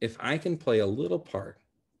 hey, if I can play a little part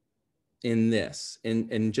in this,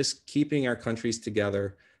 in just keeping our countries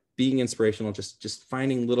together, being inspirational, just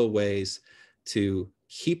finding little ways to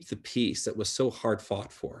keep the peace that was so hard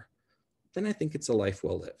fought for, then I think it's a life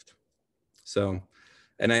well lived. So,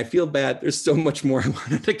 and I feel bad, there's so much more I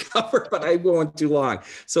wanted to cover, but I'm going too long.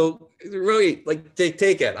 So really, like, take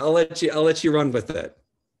it. I'll let you run with it.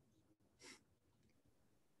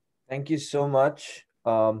 Thank you so much.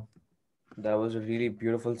 That was a really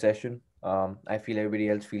beautiful session. I feel everybody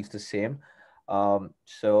else feels the same.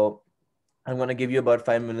 So I'm going to give you about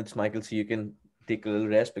 5 minutes, Michael, so you can take a little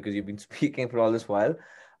rest because you've been speaking for all this while.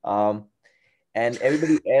 And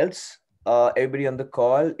everybody else, everybody on the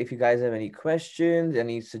call, if you guys have any questions,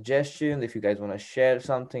 any suggestions, if you guys want to share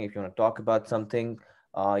something, if you want to talk about something,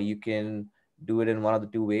 you can do it in one of the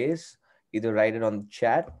two ways. Either write it on the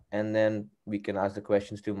chat and then we can ask the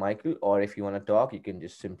questions to Michael, or if you want to talk, you can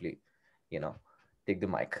just simply, take the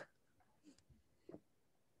mic.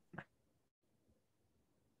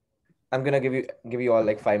 I'm gonna give you all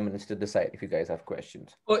like 5 minutes to decide if you guys have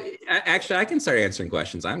questions. Well, actually, I can start answering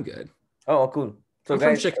questions. I'm good. Oh, cool. So I'm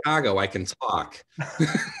guys, from Chicago. I can talk.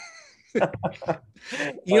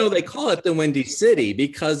 They call it the Windy City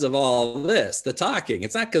because of all this, the talking.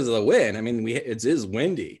 It's not because of the wind. I mean, it is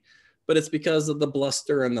windy, but it's because of the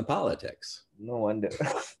bluster and the politics. No wonder.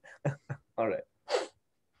 All right.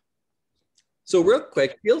 So real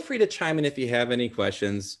quick, feel free to chime in if you have any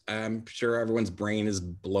questions. I'm sure everyone's brain is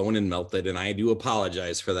blown and melted, and I do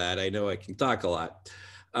apologize for that. I know I can talk a lot.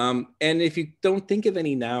 And if you don't think of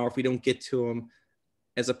any now, or if we don't get to them,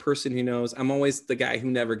 as a person who knows, I'm always the guy who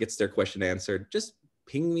never gets their question answered. Just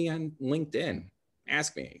ping me on LinkedIn.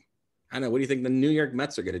 Ask me. I don't know, what do you think the New York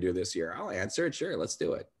Mets are going to do this year? I'll answer it. Sure, let's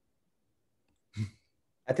do it.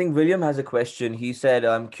 I think William has a question. He said,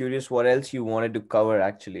 I'm curious what else you wanted to cover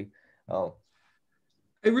actually. Oh.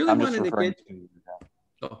 I really wanted to get...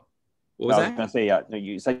 Oh, what was that? I was going to say, yeah,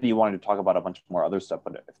 you said you wanted to talk about a bunch more other stuff,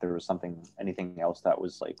 but if there was anything else that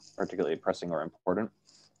was like particularly pressing or important.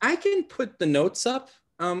 I can put the notes up.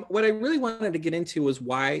 What I really wanted to get into was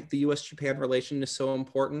why the U.S.-Japan relation is so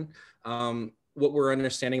important, what we're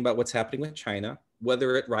understanding about what's happening with China,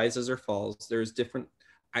 whether it rises or falls. There's different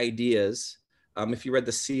ideas. If you read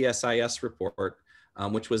the CSIS report,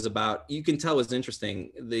 which was about, you can tell was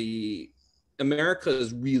interesting, the America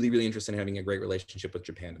is really, really interested in having a great relationship with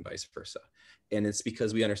Japan and vice versa. And it's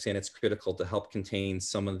because we understand it's critical to help contain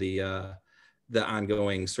some of the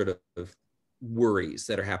ongoing sort of worries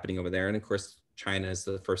that are happening over there. And of course, China is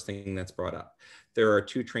the first thing that's brought up. There are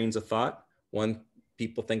two trains of thought. One,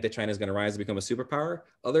 people think that China is going to rise and become a superpower.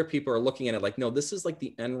 Other people are looking at it like, no, this is like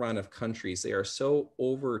the Enron of countries. They are so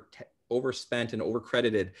overspent and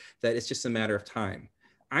overcredited that it's just a matter of time.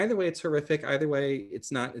 Either way, it's horrific. Either way,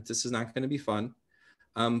 it's not. This is not going to be fun.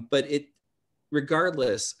 But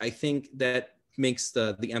regardless, I think that makes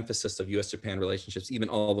the emphasis of U.S.-Japan relationships even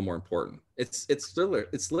all the more important. It's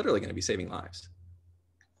literally going to be saving lives.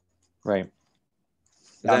 Right.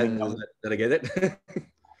 Did I get it?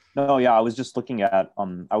 No, yeah, I was just looking at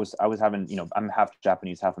I was having, I'm half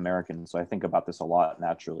Japanese, half American, so I think about this a lot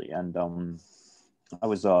naturally. And I'm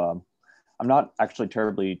not actually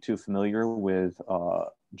terribly too familiar with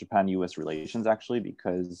Japan-US relations actually,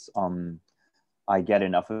 because I get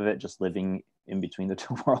enough of it just living in between the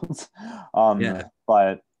two worlds. Yeah.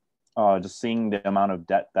 But just seeing the amount of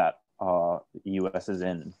debt that the US is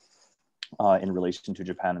in relation to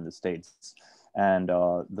Japan and the States, and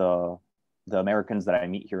the Americans that I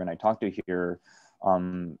meet here and I talk to here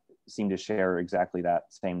seem to share exactly that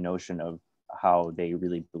same notion of how they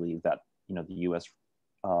really believe that the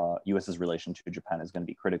US's relation to Japan is going to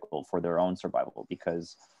be critical for their own survival,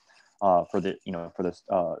 because for the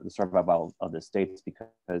survival of the states,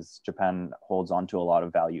 because Japan holds on to a lot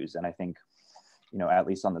of values. And I think at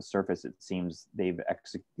least on the surface it seems they've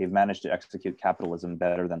managed to execute capitalism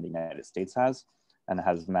better than the United States has, and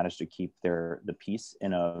has managed to keep the peace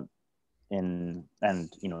and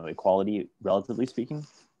equality, relatively speaking,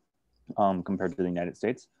 compared to the United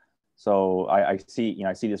States. So I see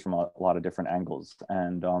this from a lot of different angles,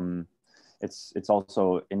 and it's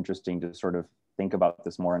also interesting to sort of think about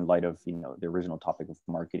this more in light of the original topic of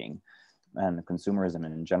marketing and consumerism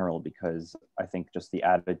in general, because I think just the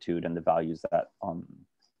attitude and the values that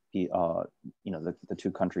the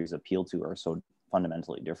two countries appeal to are so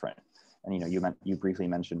fundamentally different. And you briefly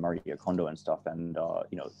mentioned Maria Kondo and stuff, and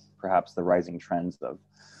perhaps the rising trends of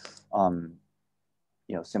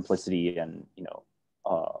simplicity and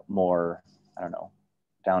more, I don't know,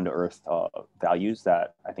 down to earth values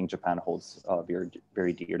that I think Japan holds very,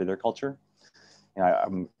 very dear to their culture.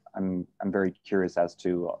 I'm very curious as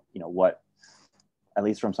to what, at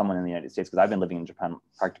least from someone in the United States, because I've been living in Japan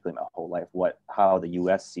practically my whole life, how the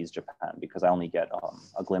U.S. sees Japan, because I only get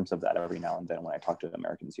a glimpse of that every now and then when I talk to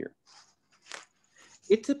Americans here.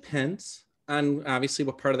 It depends on obviously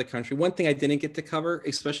what part of the country. One thing I didn't get to cover,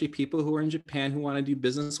 especially people who are in Japan who want to do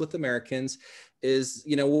business with Americans, is,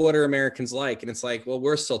 what are Americans like? And it's like, well,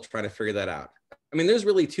 we're still trying to figure that out. I mean, there's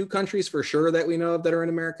really 2 countries for sure that we know of that are in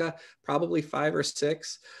America, probably 5 or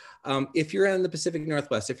 6. If you're in the Pacific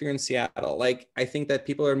Northwest, if you're in Seattle, I think that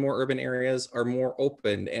people in more urban areas are more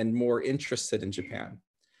open and more interested in Japan.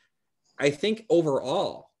 I think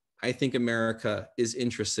overall, America is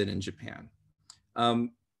interested in Japan.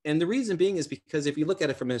 And the reason being is because if you look at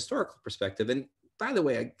it from a historical perspective, and by the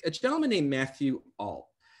way, a gentleman named Matthew Alt,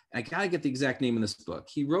 I gotta get the exact name of this book.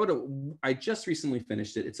 He wrote I just recently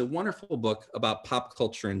finished it. It's a wonderful book about pop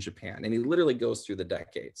culture in Japan. And he literally goes through the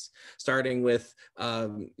decades, starting with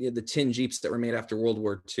the tin Jeeps that were made after World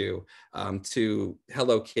War II to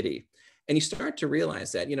Hello Kitty. And you start to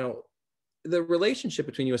realize that, the relationship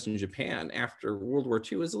between US and Japan after World War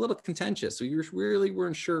II was a little contentious. So you really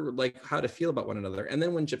weren't sure how to feel about one another. And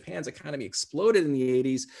then when Japan's economy exploded in the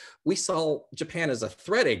 80s, we saw Japan as a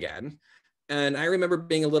threat again. And I remember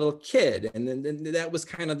being a little kid, and then that was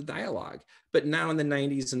kind of the dialogue. But now in the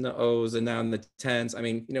 90s and the O's, and now in the 10s, I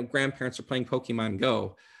mean, grandparents are playing Pokemon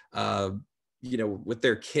Go, with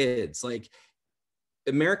their kids.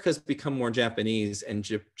 America's become more Japanese, and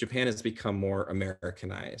Japan has become more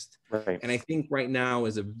Americanized. Right. And I think right now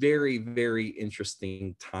is a very, very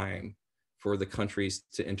interesting time for the countries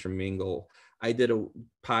to intermingle. I did a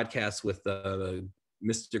podcast with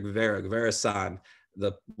Mr. Guevara-san,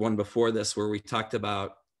 the one before this, where we talked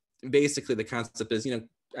about basically the concept is,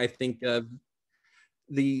 I think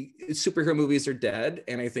the superhero movies are dead,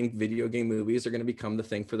 and I think video game movies are going to become the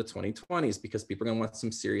thing for the 2020s, because people are going to want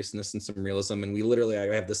some seriousness and some realism. And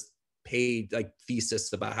I have this paid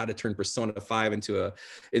thesis about how to turn Persona 5 into a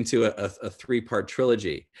 3-part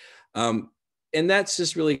trilogy. And that's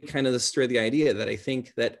just really kind of the story of the idea that I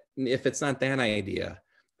think that if it's not that idea,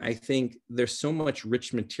 I think there's so much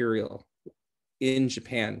rich material in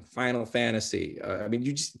Japan, Final Fantasy. I mean,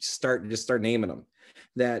 you just start naming them,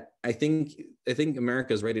 that I think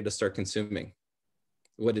America is ready to start consuming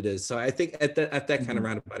what it is. So I think at that kind of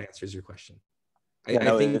roundabout answers your question.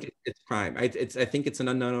 I think it's prime. I think it's an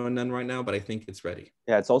unknown right now, but I think it's ready.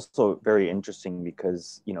 Yeah, it's also very interesting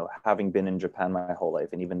because, you know, having been in Japan my whole life,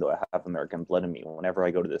 and even though I have American blood in me, whenever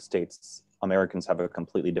I go to the States, Americans have a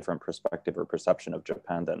completely different perspective or perception of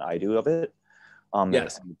Japan than I do of it.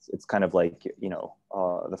 Yes. It's kind of like, you know,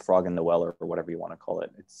 the frog in the well, or whatever you want to call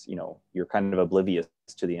it. It's, you know, you're kind of oblivious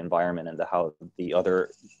to the environment and how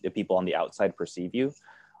the people on the outside perceive you.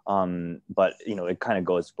 But, you know, it kind of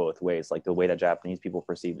goes both ways. Like the way that Japanese people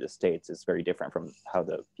perceive the States is very different from how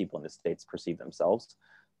the people in the States perceive themselves.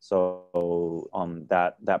 So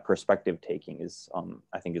that perspective taking is,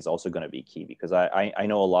 I think, is also going to be key, because I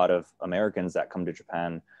know a lot of Americans that come to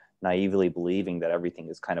Japan naively believing that everything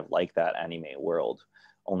is kind of like that anime world,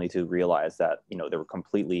 only to realize that, you know, they were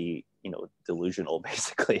completely, you know, delusional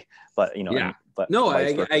basically. But, you know, yeah. But no,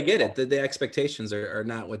 I get it. The expectations are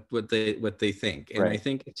not what they think, and right. I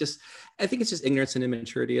think it's just ignorance and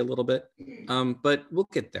immaturity a little bit. But we'll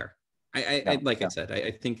get there. I said,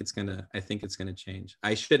 I think it's gonna change.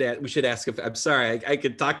 We should ask if, I'm sorry, I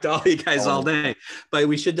could talk to all you guys all day, but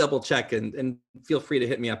we should double check, and feel free to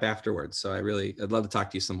hit me up afterwards. So I'd love to talk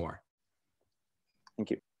to you some more.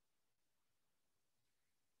 Thank you.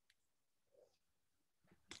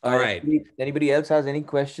 All right. Anybody else has any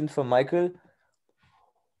questions for Michael?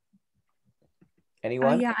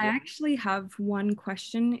 Anyone? Yeah, I actually have one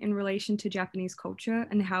question in relation to Japanese culture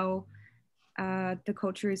and how the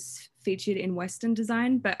culture is featured in Western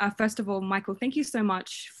design. But first of all, Michael, thank you so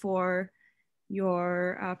much for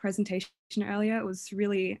your presentation earlier. It was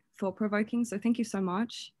really thought-provoking, so thank you so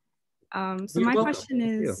much. So my question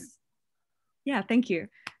is, yeah, thank you.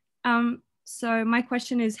 So my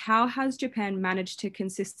question is, how has Japan managed to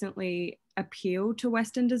consistently appeal to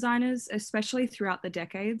Western designers, especially throughout the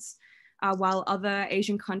decades, while other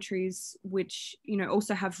Asian countries, which, you know,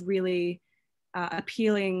 also have really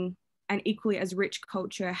appealing and equally as rich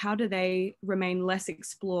culture, how do they remain less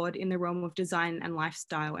explored in the realm of design and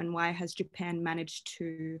lifestyle? And why has Japan managed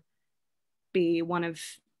to be one of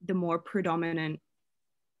the more predominant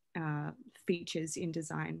features in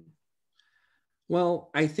design? Well,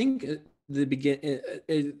 I think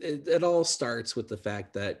it all starts with the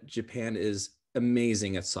fact that Japan is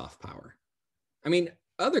amazing at soft power. I mean,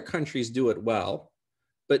 other countries do it well,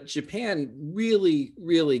 but Japan really,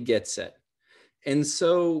 really gets it. And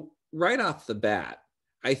so right off the bat,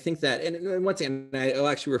 I think that, and once again, I'll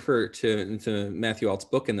actually refer to Matthew Alt's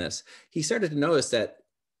book in this. He started to notice that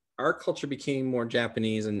our culture became more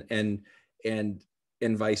Japanese and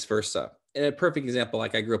vice versa. And a perfect example,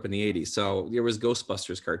 like I grew up in the 80s. So there was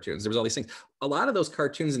Ghostbusters cartoons. There was all these things. A lot of those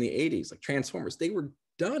cartoons in the 80s, like Transformers, they were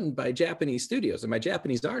done by Japanese studios and by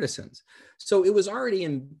Japanese artisans. So it was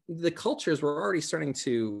already the cultures were already starting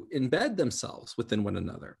to embed themselves within one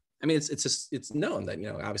another. I mean, it's known that, you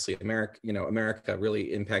know, obviously America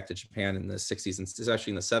really impacted Japan in the 60s and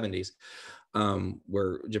especially in the 70s,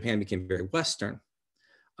 where Japan became very Western.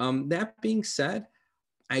 That being said,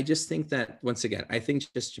 I just think that, once again, I think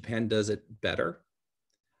just Japan does it better.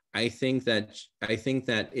 I think that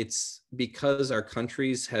it's because our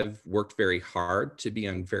countries have worked very hard to be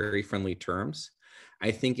on very friendly terms.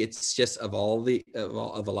 I think it's just of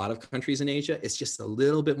a lot of countries in Asia, it's just a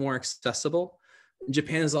little bit more accessible.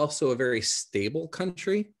 Japan is also a very stable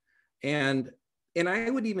country, and I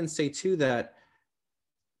would even say too that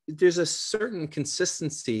there's a certain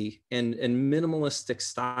consistency and minimalistic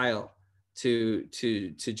style to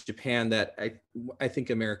Japan that I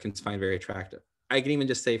think Americans find very attractive. I can even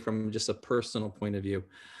just say, from just a personal point of view,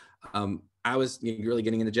 I was really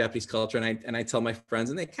getting into Japanese culture, and I tell my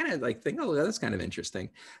friends, and they kind of like think, oh, that's kind of interesting.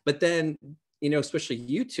 But then, you know, especially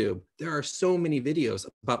YouTube, there are so many videos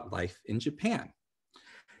about life in Japan,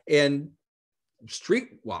 and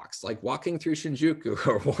street walks, like walking through Shinjuku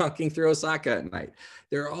or walking through Osaka at night.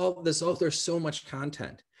 There's so much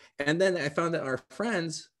content. And then I found that our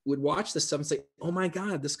friends would watch this stuff and say, oh my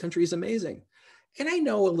God, this country is amazing. And I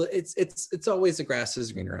know it's always the grass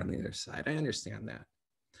is greener on the other side. I understand that.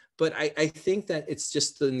 But I think that it's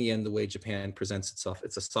just, in the end, the way Japan presents itself.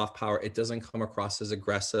 It's a soft power. It doesn't come across as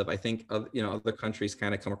aggressive. I think, other countries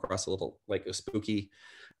kind of come across a little like a spooky.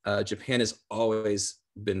 Japan has always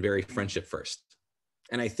been very friendship first.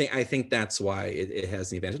 And I think that's why it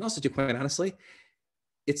has an advantage. And also, to quite honestly,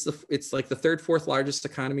 it's like the third, fourth largest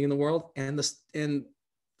economy in the world, and the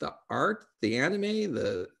art, the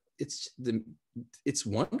anime, it's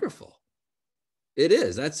wonderful. It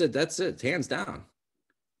is. That's it. Hands down.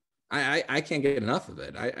 I can't get enough of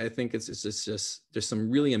it. I think it's just there's some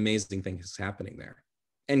really amazing things happening there,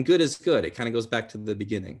 and good is good. It kind of goes back to the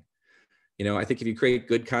beginning. You know, I think if you create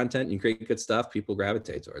good content, you create good stuff, people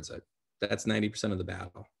gravitate towards it. That's 90% of the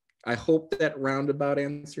battle. I hope that roundabout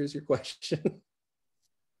answers your question.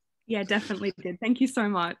 Yeah, definitely did. Thank you so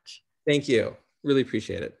much. Thank you. Really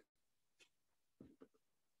appreciate it.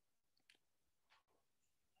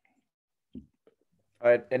 All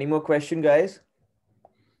right. Any more question, guys?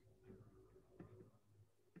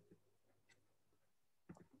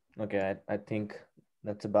 Okay, I think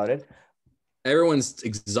that's about it. Everyone's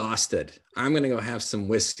exhausted. I'm gonna go have some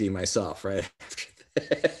whiskey myself, right?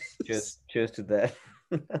 Cheers to that.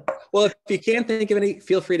 Well, if you can't think of any,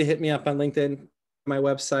 feel free to hit me up on LinkedIn, my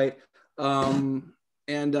website.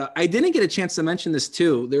 And I didn't get a chance to mention this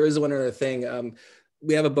too. There is one other thing.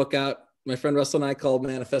 We have a book out, my friend Russell and I, called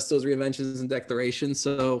Manifestos, Reinventions, and Declarations.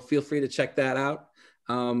 So feel free to check that out.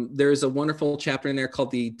 There's a wonderful chapter in there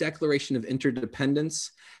called the Declaration of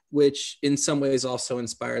Interdependence, which in some ways also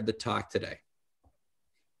inspired the talk today.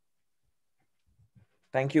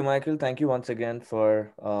 Thank you, Michael. Thank you once again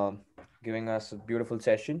for giving us a beautiful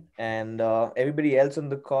session. And everybody else on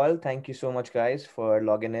the call, thank you so much, guys, for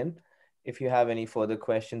logging in. If you have any further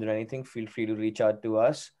questions or anything, feel free to reach out to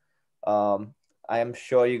us. I am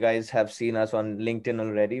sure you guys have seen us on LinkedIn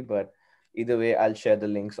already, but either way, I'll share the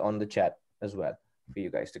links on the chat as well for you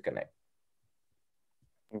guys to connect.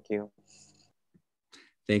 Thank you.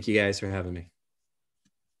 Thank you guys for having me.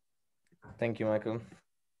 Thank you, Michael.